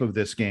 the tape of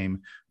this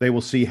game, they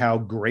will see how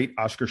great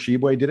Oscar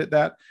Tshiebwe did at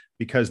that,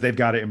 because they've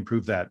got to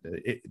improve that.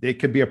 It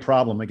could be a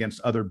problem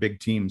against other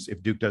big teams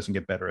if Duke doesn't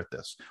get better at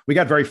this. We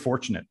got very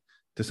fortunate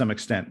to some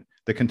extent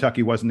that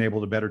Kentucky wasn't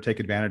able to better take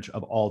advantage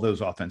of all those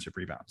offensive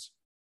rebounds.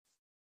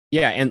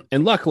 Yeah,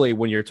 and luckily,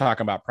 when you're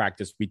talking about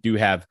practice, we do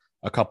have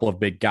a couple of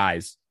big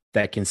guys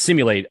that can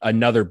simulate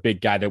another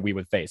big guy that we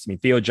would face. I mean,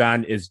 Theo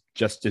John is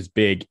just as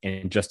big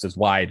and just as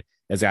wide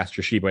as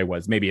Oscar Tshiebwe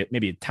was, maybe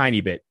a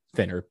tiny bit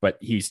thinner, but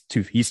he's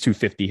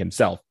 250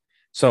 himself.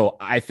 So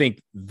I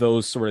think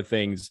those sort of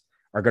things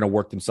are going to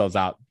work themselves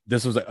out.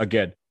 This was a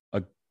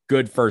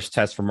good first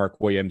test for Mark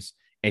Williams,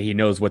 and he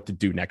knows what to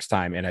do next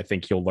time, and I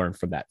think he'll learn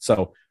from that.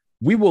 So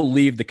We will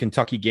leave the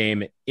Kentucky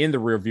game in the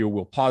rear view.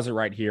 We'll pause it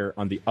right here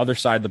on the other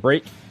side of the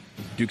break.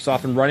 Duke's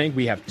off and running.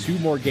 We have 2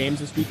 more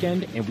games this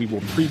weekend, and we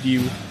will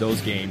preview those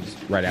games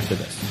right after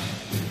this.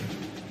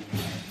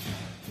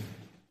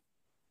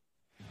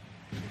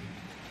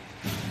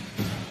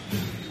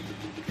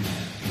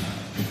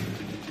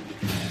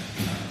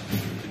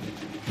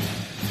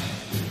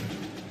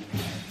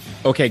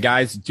 Okay,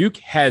 guys, Duke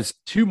has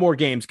 2 more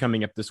games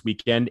coming up this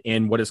weekend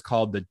in what is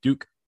called the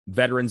Duke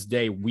Veterans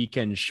Day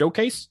Weekend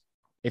Showcase.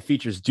 It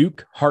features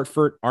Duke,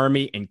 Hartford,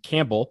 Army, and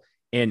Campbell,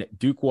 and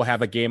Duke will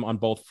have a game on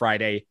both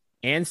Friday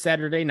and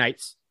Saturday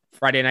nights.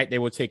 Friday night, they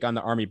will take on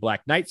the Army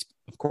Black Knights,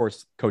 of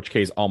course, Coach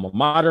K's alma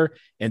mater,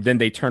 and then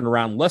they turn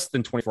around less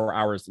than 24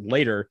 hours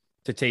later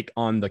to take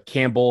on the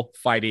Campbell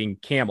Fighting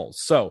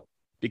Camels. So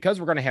because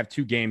we're going to have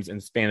 2 games in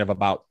the span of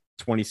about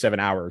 27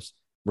 hours,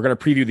 we're going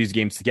to preview these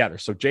games together.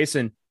 So,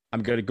 Jason,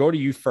 I'm going to go to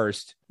you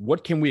first.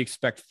 What can we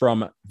expect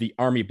from the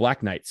Army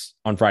Black Knights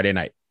on Friday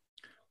night?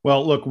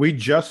 Well, look, we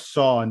just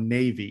saw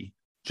Navy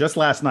just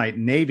last night.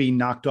 Navy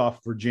knocked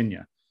off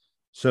Virginia.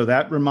 So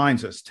that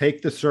reminds us,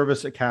 take the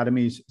service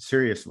academies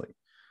seriously.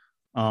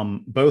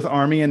 Both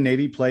Army and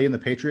Navy play in the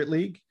Patriot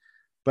League,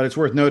 but it's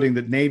worth noting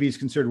that Navy is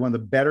considered one of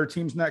the better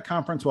teams in that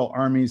conference, while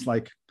Army's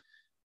like,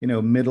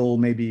 middle,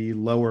 maybe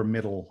lower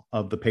middle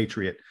of the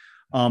Patriot.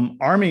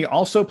 Army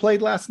also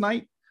played last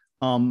night.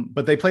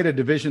 But they played a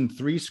Division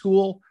III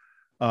school.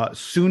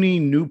 SUNY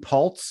New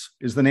Paltz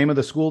is the name of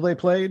the school they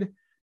played.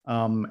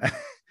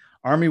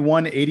 Army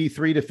won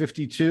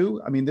 83-52.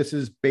 I mean, this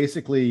is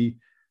basically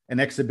an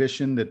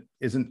exhibition that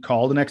isn't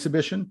called an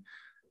exhibition.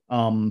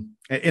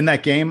 In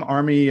that game,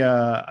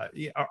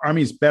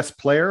 Army's best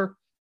player,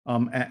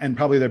 and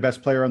probably their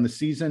best player on the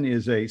season,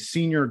 is a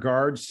senior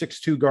guard,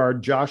 6'2"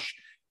 guard, Josh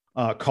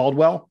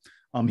Caldwell.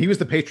 He was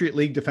the Patriot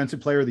League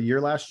Defensive Player of the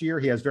Year last year.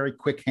 He has very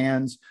quick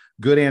hands,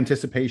 good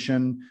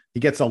anticipation. He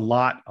gets a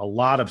lot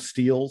of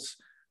steals.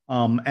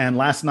 And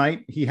last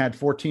night he had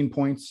 14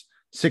 points,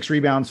 6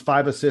 rebounds,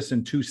 5 assists,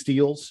 and 2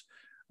 steals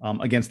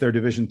against their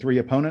Division III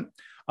opponent.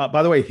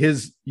 By the way,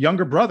 his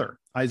younger brother,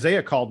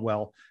 Isaiah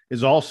Caldwell,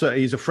 he's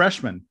a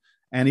freshman,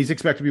 and he's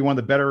expected to be one of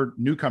the better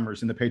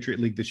newcomers in the Patriot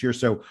League this year.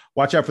 So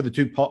watch out for the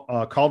 2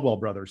 Caldwell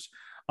brothers.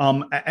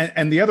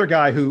 And the other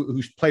guy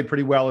who played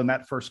pretty well in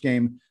that first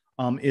game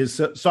is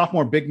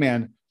sophomore big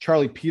man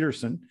Charlie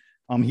Peterson.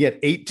 He had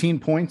 18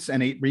 points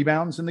and 8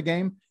 rebounds in the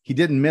game. He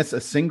didn't miss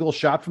a single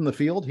shot from the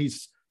field.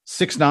 He's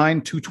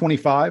 6'9",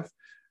 225.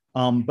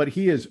 But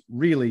he is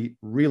really,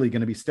 really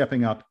going to be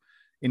stepping up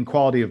in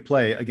quality of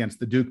play against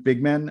the Duke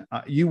big men.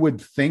 You would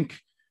think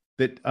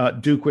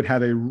that Duke would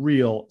have a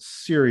real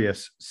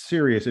serious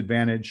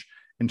advantage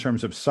in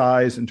terms of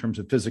size, in terms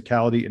of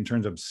physicality, in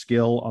terms of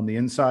skill on the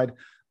inside.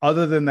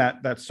 Other than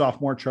that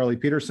sophomore Charlie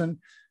Peterson,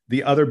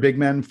 the other big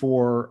men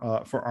for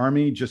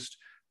Army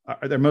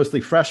they're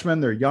mostly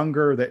freshmen. They're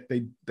younger.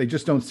 They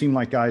just don't seem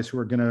like guys who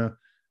are going to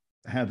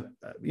have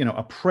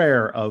a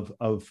prayer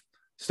of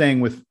staying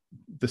with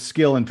the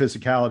skill and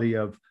physicality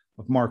of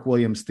Mark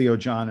Williams, Theo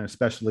John, and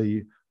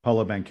especially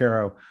Paulo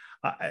Banchero.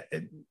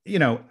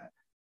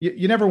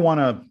 You never want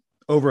to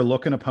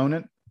overlook an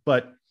opponent,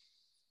 but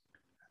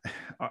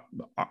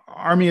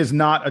Army is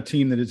not a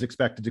team that is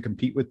expected to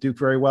compete with Duke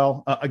very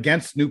well.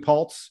 Against New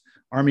Paltz,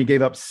 Army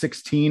gave up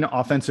 16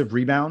 offensive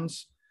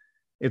rebounds.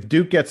 If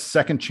Duke gets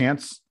second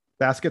chance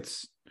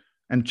baskets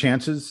and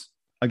chances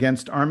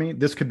against Army,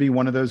 this could be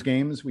one of those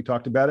games. We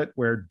talked about it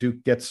where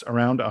Duke gets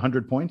around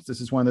 100 points.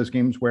 This is one of those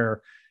games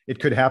where it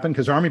could happen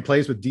because Army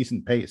plays with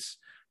decent pace.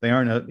 They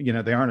aren't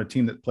a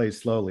team that plays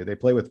slowly. They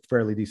play with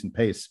fairly decent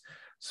pace.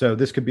 So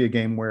this could be a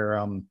game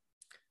where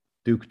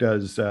Duke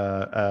does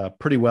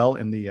pretty well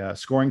in the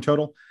scoring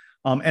total.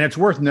 And it's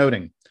worth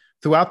noting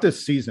throughout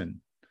this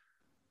season,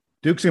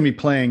 Duke's going to be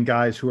playing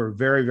guys who are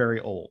very, very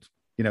old.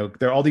 There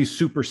are all these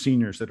super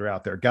seniors that are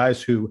out there,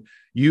 guys who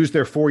use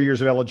their 4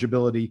 years of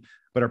eligibility,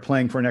 but are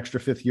playing for an extra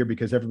 5th year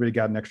because everybody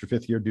got an extra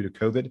 5th year due to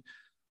COVID.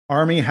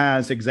 Army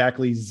has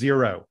exactly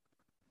 0.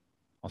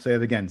 I'll say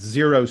it again,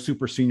 0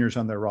 super seniors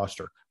on their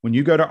roster. When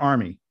you go to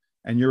Army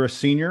and you're a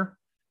senior,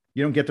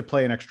 you don't get to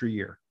play an extra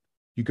year.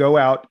 You go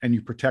out and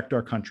you protect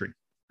our country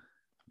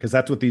because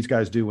that's what these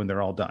guys do when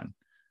they're all done.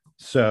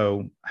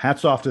 So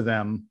hats off to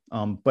them,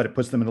 but it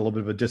puts them in a little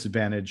bit of a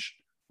disadvantage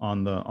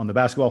on the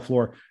basketball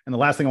floor. And the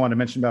last thing I want to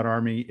mention about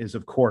Army is,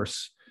 of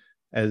course,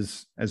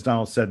 as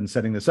Donald said in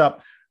setting this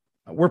up,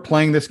 we're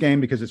playing this game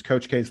because it's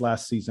Coach K's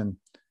last season,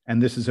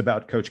 and this is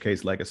about Coach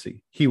K's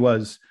legacy. He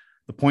was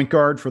the point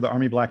guard for the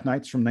Army Black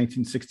Knights from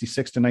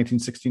 1966 to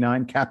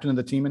 1969, captain of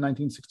the team in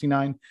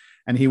 1969,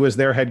 and he was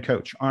their head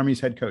coach, Army's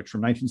head coach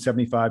from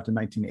 1975 to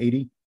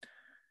 1980.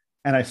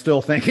 And I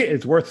still think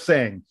it's worth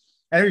saying,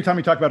 every time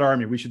we talk about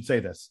Army, we should say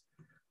this.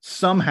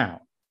 Somehow,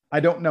 I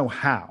don't know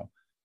how,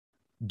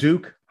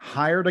 Duke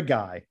hired a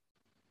guy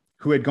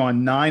who had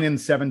gone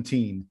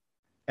 9-17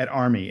 at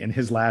Army in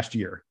his last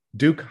year.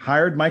 Duke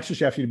hired Mike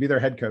Krzyzewski to be their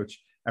head coach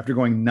after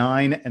going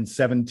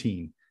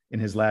 9-17 in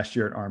his last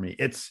year at Army.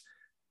 It's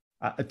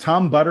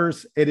Tom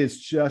Butters. It is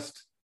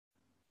just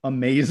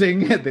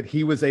amazing that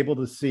he was able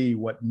to see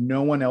what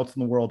no one else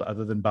in the world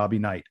other than Bobby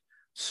Knight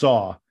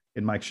saw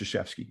in Mike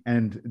Krzyzewski.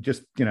 And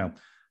just,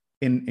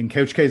 in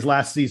Coach K's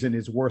last season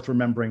is worth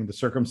remembering the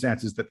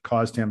circumstances that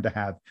caused him to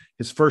have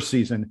his first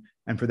season.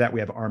 And for that, we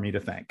have Army to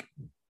thank.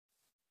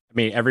 I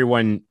mean,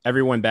 everyone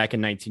back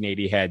in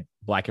 1980 had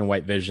black and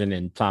white vision,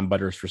 and Tom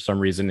Butters, for some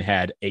reason,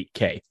 had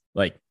 8K.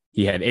 Like,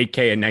 he had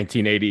 8K in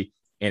 1980,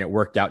 and it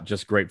worked out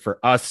just great for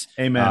us.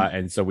 Amen.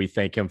 And so we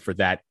thank him for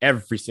that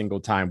every single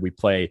time we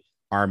play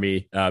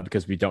Army,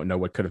 because we don't know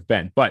what could have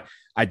been. But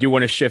I do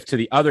want to shift to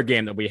the other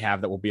game that we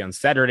have that will be on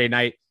Saturday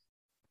night,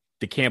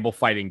 the Campbell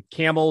fighting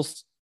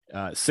Camels.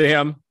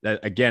 Sam,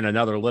 again,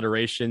 another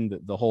alliteration,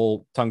 the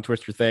whole tongue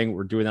twister thing.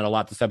 We're doing that a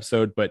lot this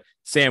episode. But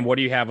Sam, what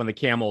do you have on the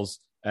Camels,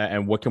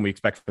 and what can we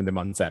expect from them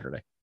on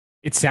Saturday?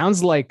 It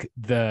sounds like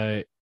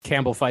the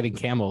Campbell fighting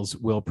Camels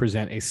will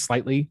present a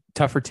slightly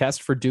tougher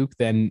test for Duke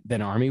than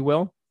Army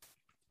will.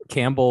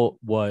 Campbell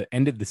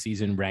ended the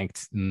season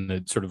ranked in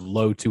the sort of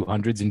low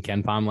 200s in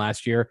KenPom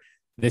last year.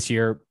 This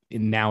year,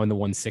 now in the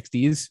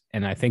 160s.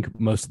 And I think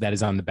most of that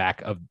is on the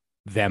back of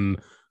them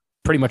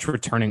pretty much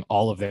returning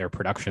all of their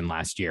production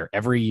last year.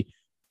 Every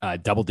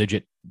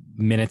double-digit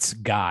minutes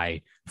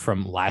guy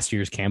from last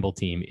year's Campbell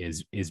team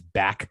is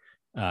back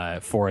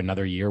for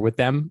another year with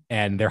them.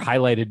 And they're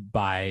highlighted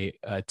by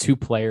two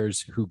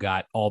players who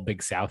got all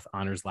Big South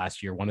honors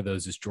last year. One of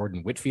those is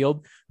Jordan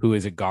Whitfield, who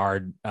is a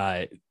guard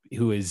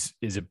who is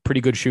a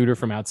pretty good shooter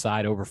from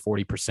outside, over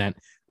 40%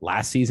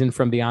 last season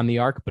from beyond the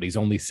arc, but he's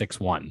only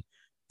 6'1".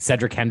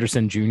 Cedric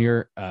Henderson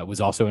Jr. Was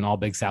also an all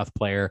Big South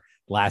player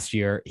last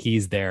year.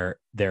 He's their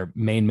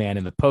main man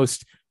in the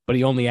post, but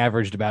he only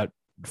averaged about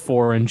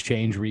 4 and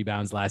change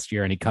rebounds last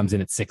year, and he comes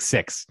in at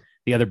 6'6".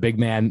 The other big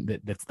man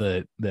that's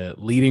the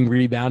leading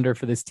rebounder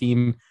for this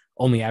team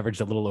only averaged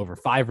a little over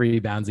 5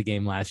 rebounds a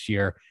game last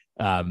year,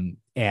 and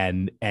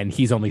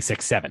he's only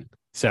 6'7".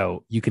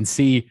 So you can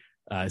see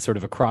sort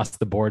of across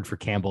the board for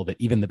Campbell that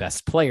even the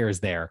best players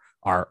there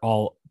are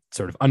all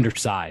sort of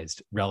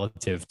undersized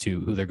relative to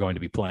who they're going to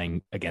be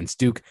playing against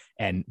Duke.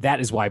 And that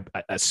is why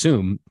I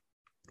assume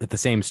that the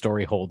same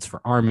story holds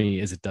for Army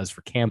as it does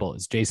for Campbell.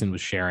 As Jason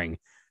was sharing,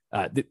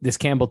 this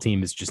Campbell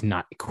team is just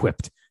not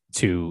equipped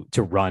to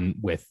run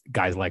with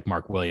guys like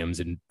Mark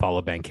Williams and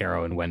Paulo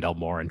Banchero and Wendell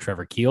Moore and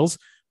Trevor Keels,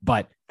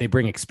 but they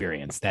bring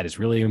experience. That is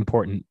really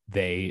important.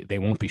 They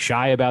won't be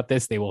shy about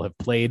this. They will have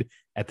played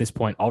at this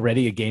point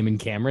already a game in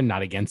Cameron,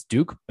 not against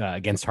Duke,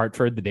 against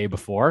Hartford the day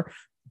before,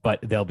 but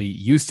they'll be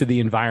used to the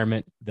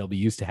environment. They'll be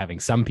used to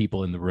having some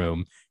people in the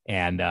room.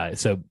 And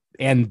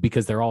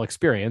because they're all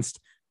experienced,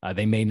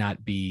 they might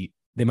not be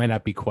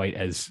quite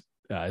as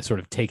sort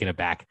of taken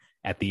aback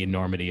at the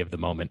enormity of the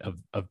moment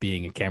of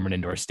being in Cameron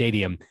Indoor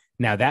Stadium.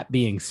 Now, that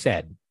being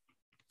said,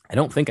 I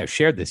don't think I've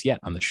shared this yet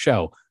on the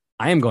show.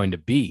 I am going to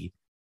be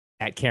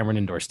at Cameron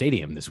Indoor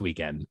Stadium this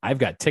weekend. I've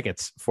got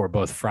tickets for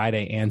both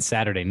Friday and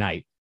Saturday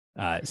night.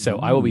 So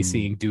I will be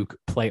seeing Duke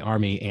play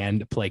Army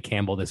and play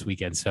Campbell this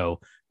weekend. So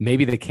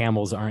maybe the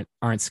Camels aren't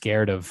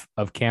scared of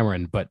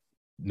Cameron, but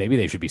maybe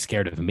they should be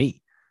scared of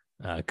me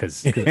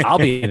because I'll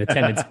be in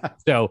attendance.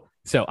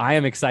 So I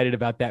am excited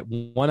about that.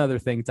 One other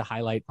thing to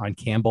highlight on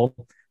Campbell,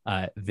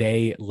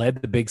 they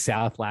led the Big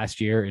South last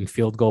year in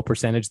field goal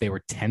percentage. They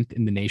were 10th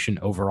in the nation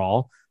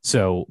overall.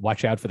 So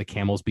watch out for the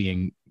Camels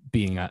being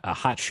a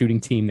hot shooting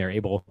team. They're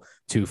able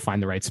to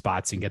find the right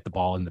spots and get the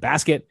ball in the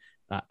basket.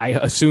 I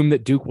assume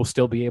that Duke will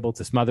still be able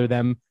to smother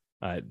them.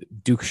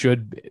 Duke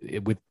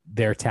should, with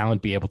their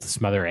talent, be able to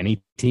smother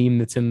any team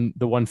that's in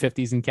the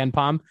 150s in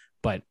KenPom.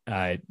 But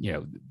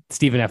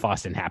Stephen F.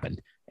 Austin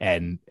happened,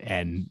 and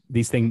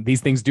these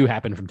things do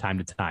happen from time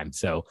to time.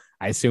 So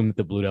I assume that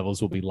the Blue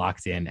Devils will be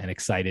locked in and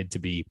excited to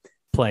be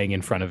playing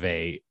in front of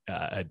a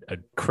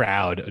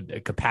crowd, a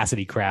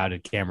capacity crowd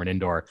at Cameron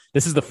Indoor.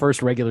 This is the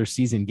first regular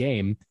season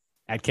game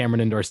at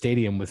Cameron Indoor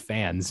Stadium with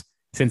fans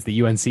since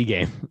the UNC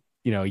game,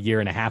 a year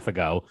and a half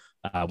ago,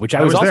 which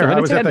I was also in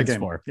attendance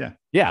for.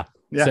 Yeah.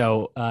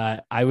 So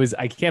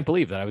I can't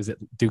believe that I was at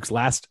Duke's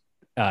last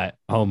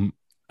home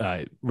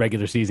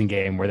regular season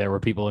game where there were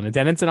people in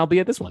attendance, and I'll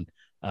be at this one.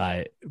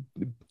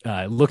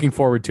 Looking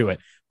forward to it,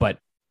 but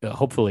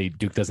hopefully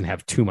Duke doesn't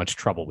have too much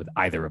trouble with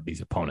either of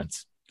these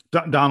opponents.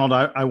 Donald,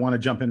 I want to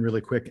jump in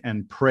really quick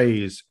and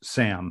praise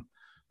Sam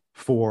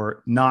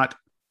for not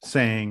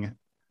saying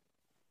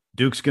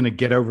Duke's going to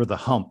get over the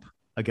hump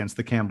against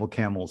the Campbell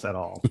Camels at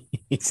all.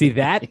 See,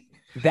 that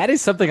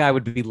is something I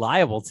would be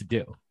liable to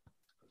do.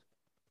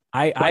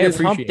 I it's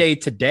hump day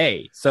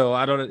today, so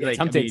I don't. It's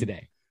hump day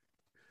today.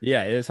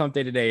 Yeah, it is hump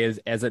day today,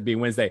 as it being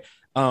Wednesday.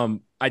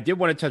 I did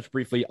want to touch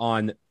briefly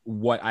on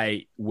what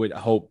I would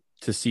hope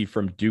to see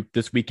from Duke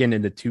this weekend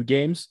in the two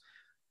games.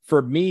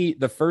 For me,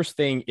 the first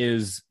thing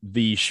is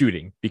the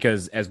shooting,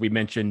 because as we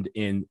mentioned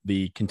in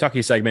the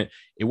Kentucky segment,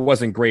 it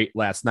wasn't great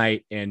last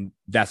night. And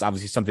that's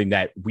obviously something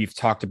that we've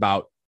talked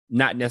about,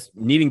 not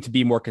needing to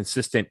be more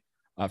consistent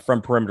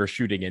from perimeter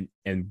shooting.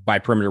 And by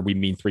perimeter, we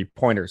mean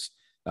 3-pointers.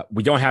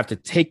 We don't have to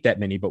take that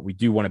many, but we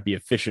do want to be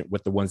efficient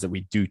with the ones that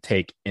we do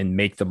take and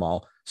make them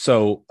all.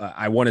 So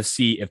I want to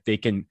see if they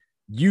can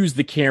use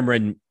the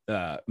Cameron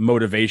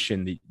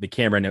motivation, the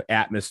Cameron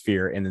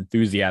atmosphere and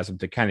enthusiasm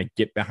to kind of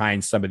get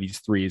behind some of these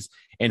threes,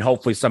 and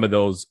hopefully some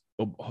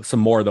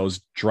more of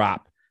those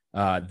drop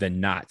than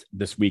not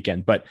this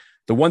weekend. But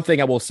the one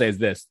thing I will say is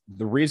this: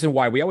 the reason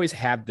why we always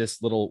have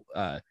this little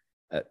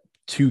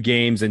 2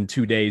 games in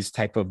 2 days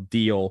type of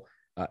deal,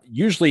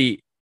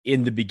 usually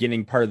in the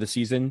beginning part of the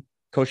season,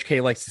 Coach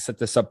K likes to set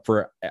this up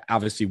for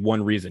obviously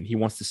one reason. He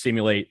wants to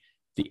simulate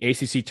the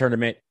ACC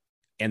tournament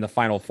and the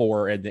Final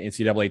Four and the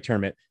NCAA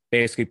tournament,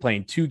 basically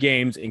playing 2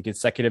 games in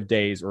consecutive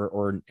days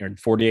or in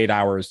 48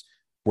 hours,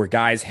 where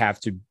guys have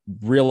to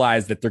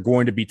realize that they're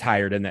going to be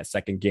tired in that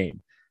second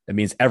game. That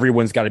means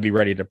everyone's got to be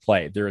ready to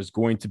play. There is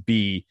going to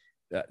be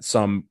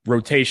some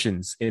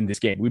rotations in this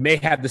game. We may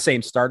have the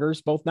same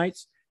starters both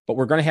nights, but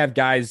we're going to have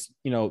guys,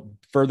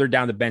 further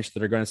down the bench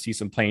that are going to see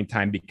some playing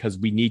time, because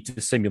we need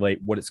to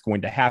simulate what is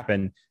going to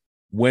happen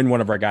when one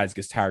of our guys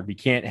gets tired. We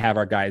can't have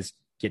our guys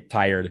get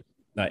tired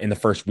in the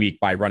first week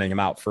by running them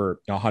out for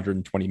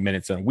 120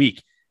 minutes in a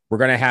week. We're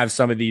going to have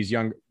some of these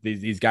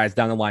guys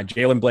down the line.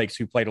 Jalen Blakes,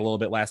 who played a little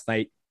bit last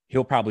night,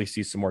 he'll probably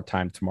see some more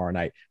time tomorrow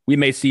night. We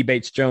may see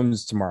Bates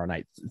Jones tomorrow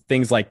night,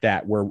 things like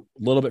that. We're a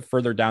little bit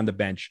further down the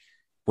bench.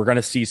 We're going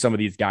to see some of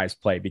these guys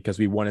play because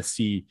we want to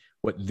see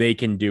what they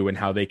can do and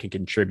how they can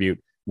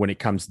contribute when it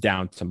comes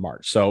down to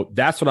March. So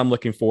that's what I'm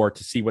looking for,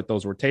 to see what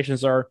those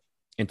rotations are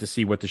and to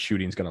see what the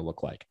shooting is going to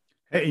look like.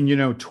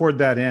 And, toward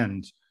that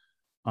end,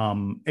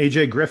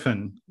 AJ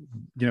Griffin,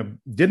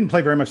 didn't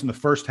play very much in the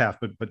first half,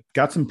 but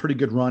got some pretty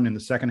good run in the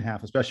second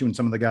half, especially when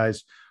some of the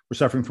guys were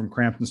suffering from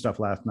cramps and stuff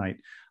last night.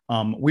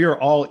 We are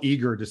all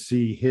eager to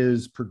see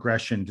his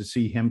progression, to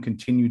see him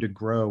continue to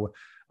grow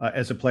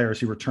as a player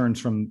as he returns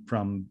from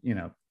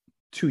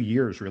 2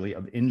 years really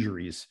of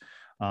injuries,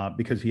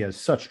 because he has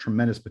such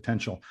tremendous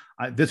potential.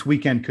 This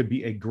weekend could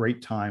be a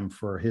great time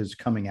for his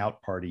coming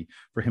out party,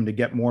 for him to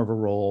get more of a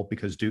role,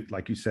 because Duke,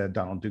 like you said,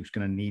 Donald Duke's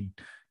going to need,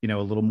 a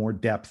little more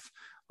depth.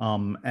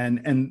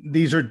 And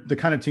these are the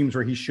kind of teams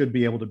where he should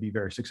be able to be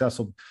very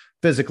successful.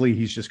 Physically,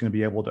 he's just going to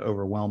be able to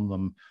overwhelm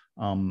them.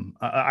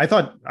 I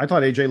thought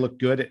AJ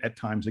looked good at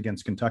times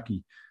against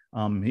Kentucky.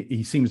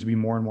 He seems to be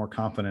more and more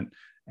confident.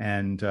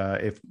 And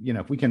if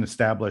we can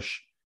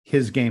establish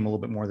his game a little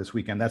bit more this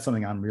weekend, that's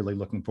something I'm really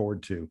looking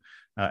forward to,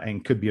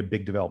 and could be a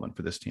big development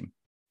for this team.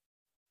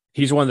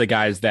 He's one of the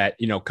guys that,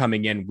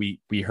 coming in,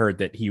 we heard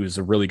that he was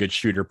a really good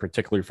shooter,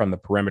 particularly from the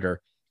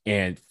perimeter.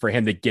 And for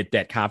him to get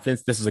that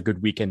confidence, this is a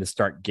good weekend to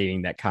start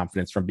gaining that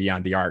confidence from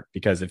beyond the arc,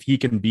 because if he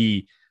can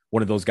be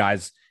one of those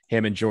guys,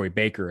 him and Joey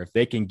Baker, if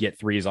they can get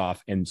threes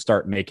off and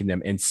start making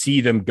them and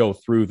see them go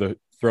through the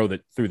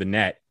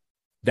net,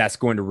 that's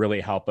going to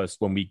really help us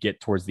when we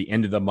get towards the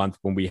end of the month,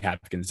 when we have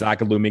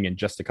Gonzaga looming in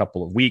just a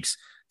couple of weeks.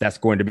 That's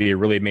going to be a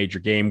really major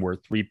game where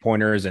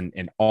 3-pointers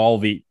and all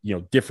the,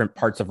 different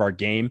parts of our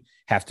game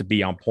have to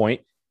be on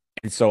point.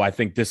 And so I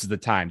think this is the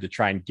time to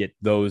try and get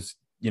those,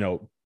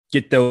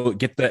 get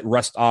that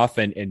rust off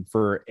and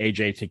for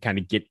AJ to kind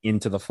of get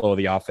into the flow of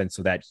the offense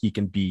so that he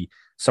can be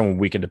someone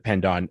we can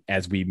depend on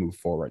as we move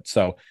forward.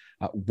 So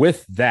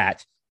with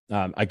that,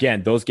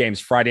 again, those games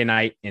Friday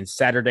night and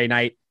Saturday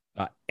night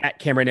at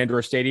Cameron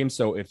Indoor Stadium.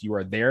 So if you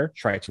are there,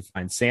 try to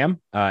find Sam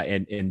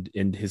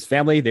and his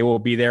family. They will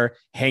be there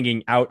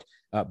hanging out.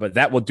 But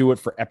that will do it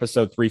for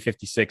episode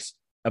 356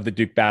 of the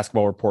Duke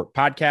Basketball Report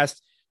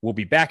podcast. We'll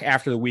be back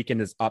after the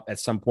weekend is up at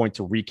some point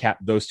to recap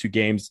those 2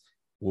 games.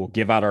 We'll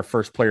give out our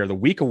first Player of the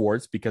Week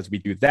awards, because we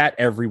do that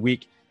every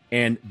week.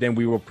 And then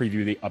we will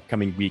preview the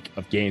upcoming week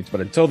of games.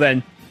 But until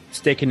then,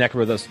 stay connected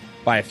with us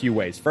by a few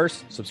ways.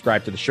 First,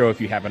 subscribe to the show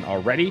if you haven't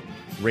already.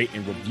 Rate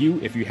and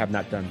review if you have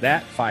not done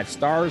that. 5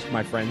 stars,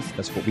 my friends.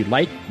 That's what we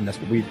like, and that's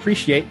what we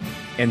appreciate.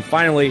 And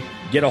finally,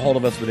 get a hold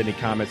of us with any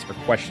comments or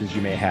questions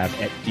you may have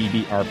at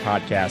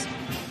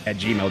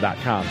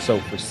dbrpodcast@gmail.com. So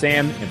for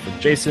Sam and for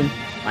Jason,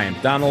 I am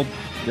Donald.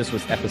 This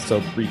was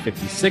episode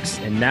 356.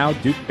 And now,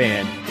 Duke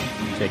Band,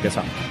 take us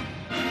home.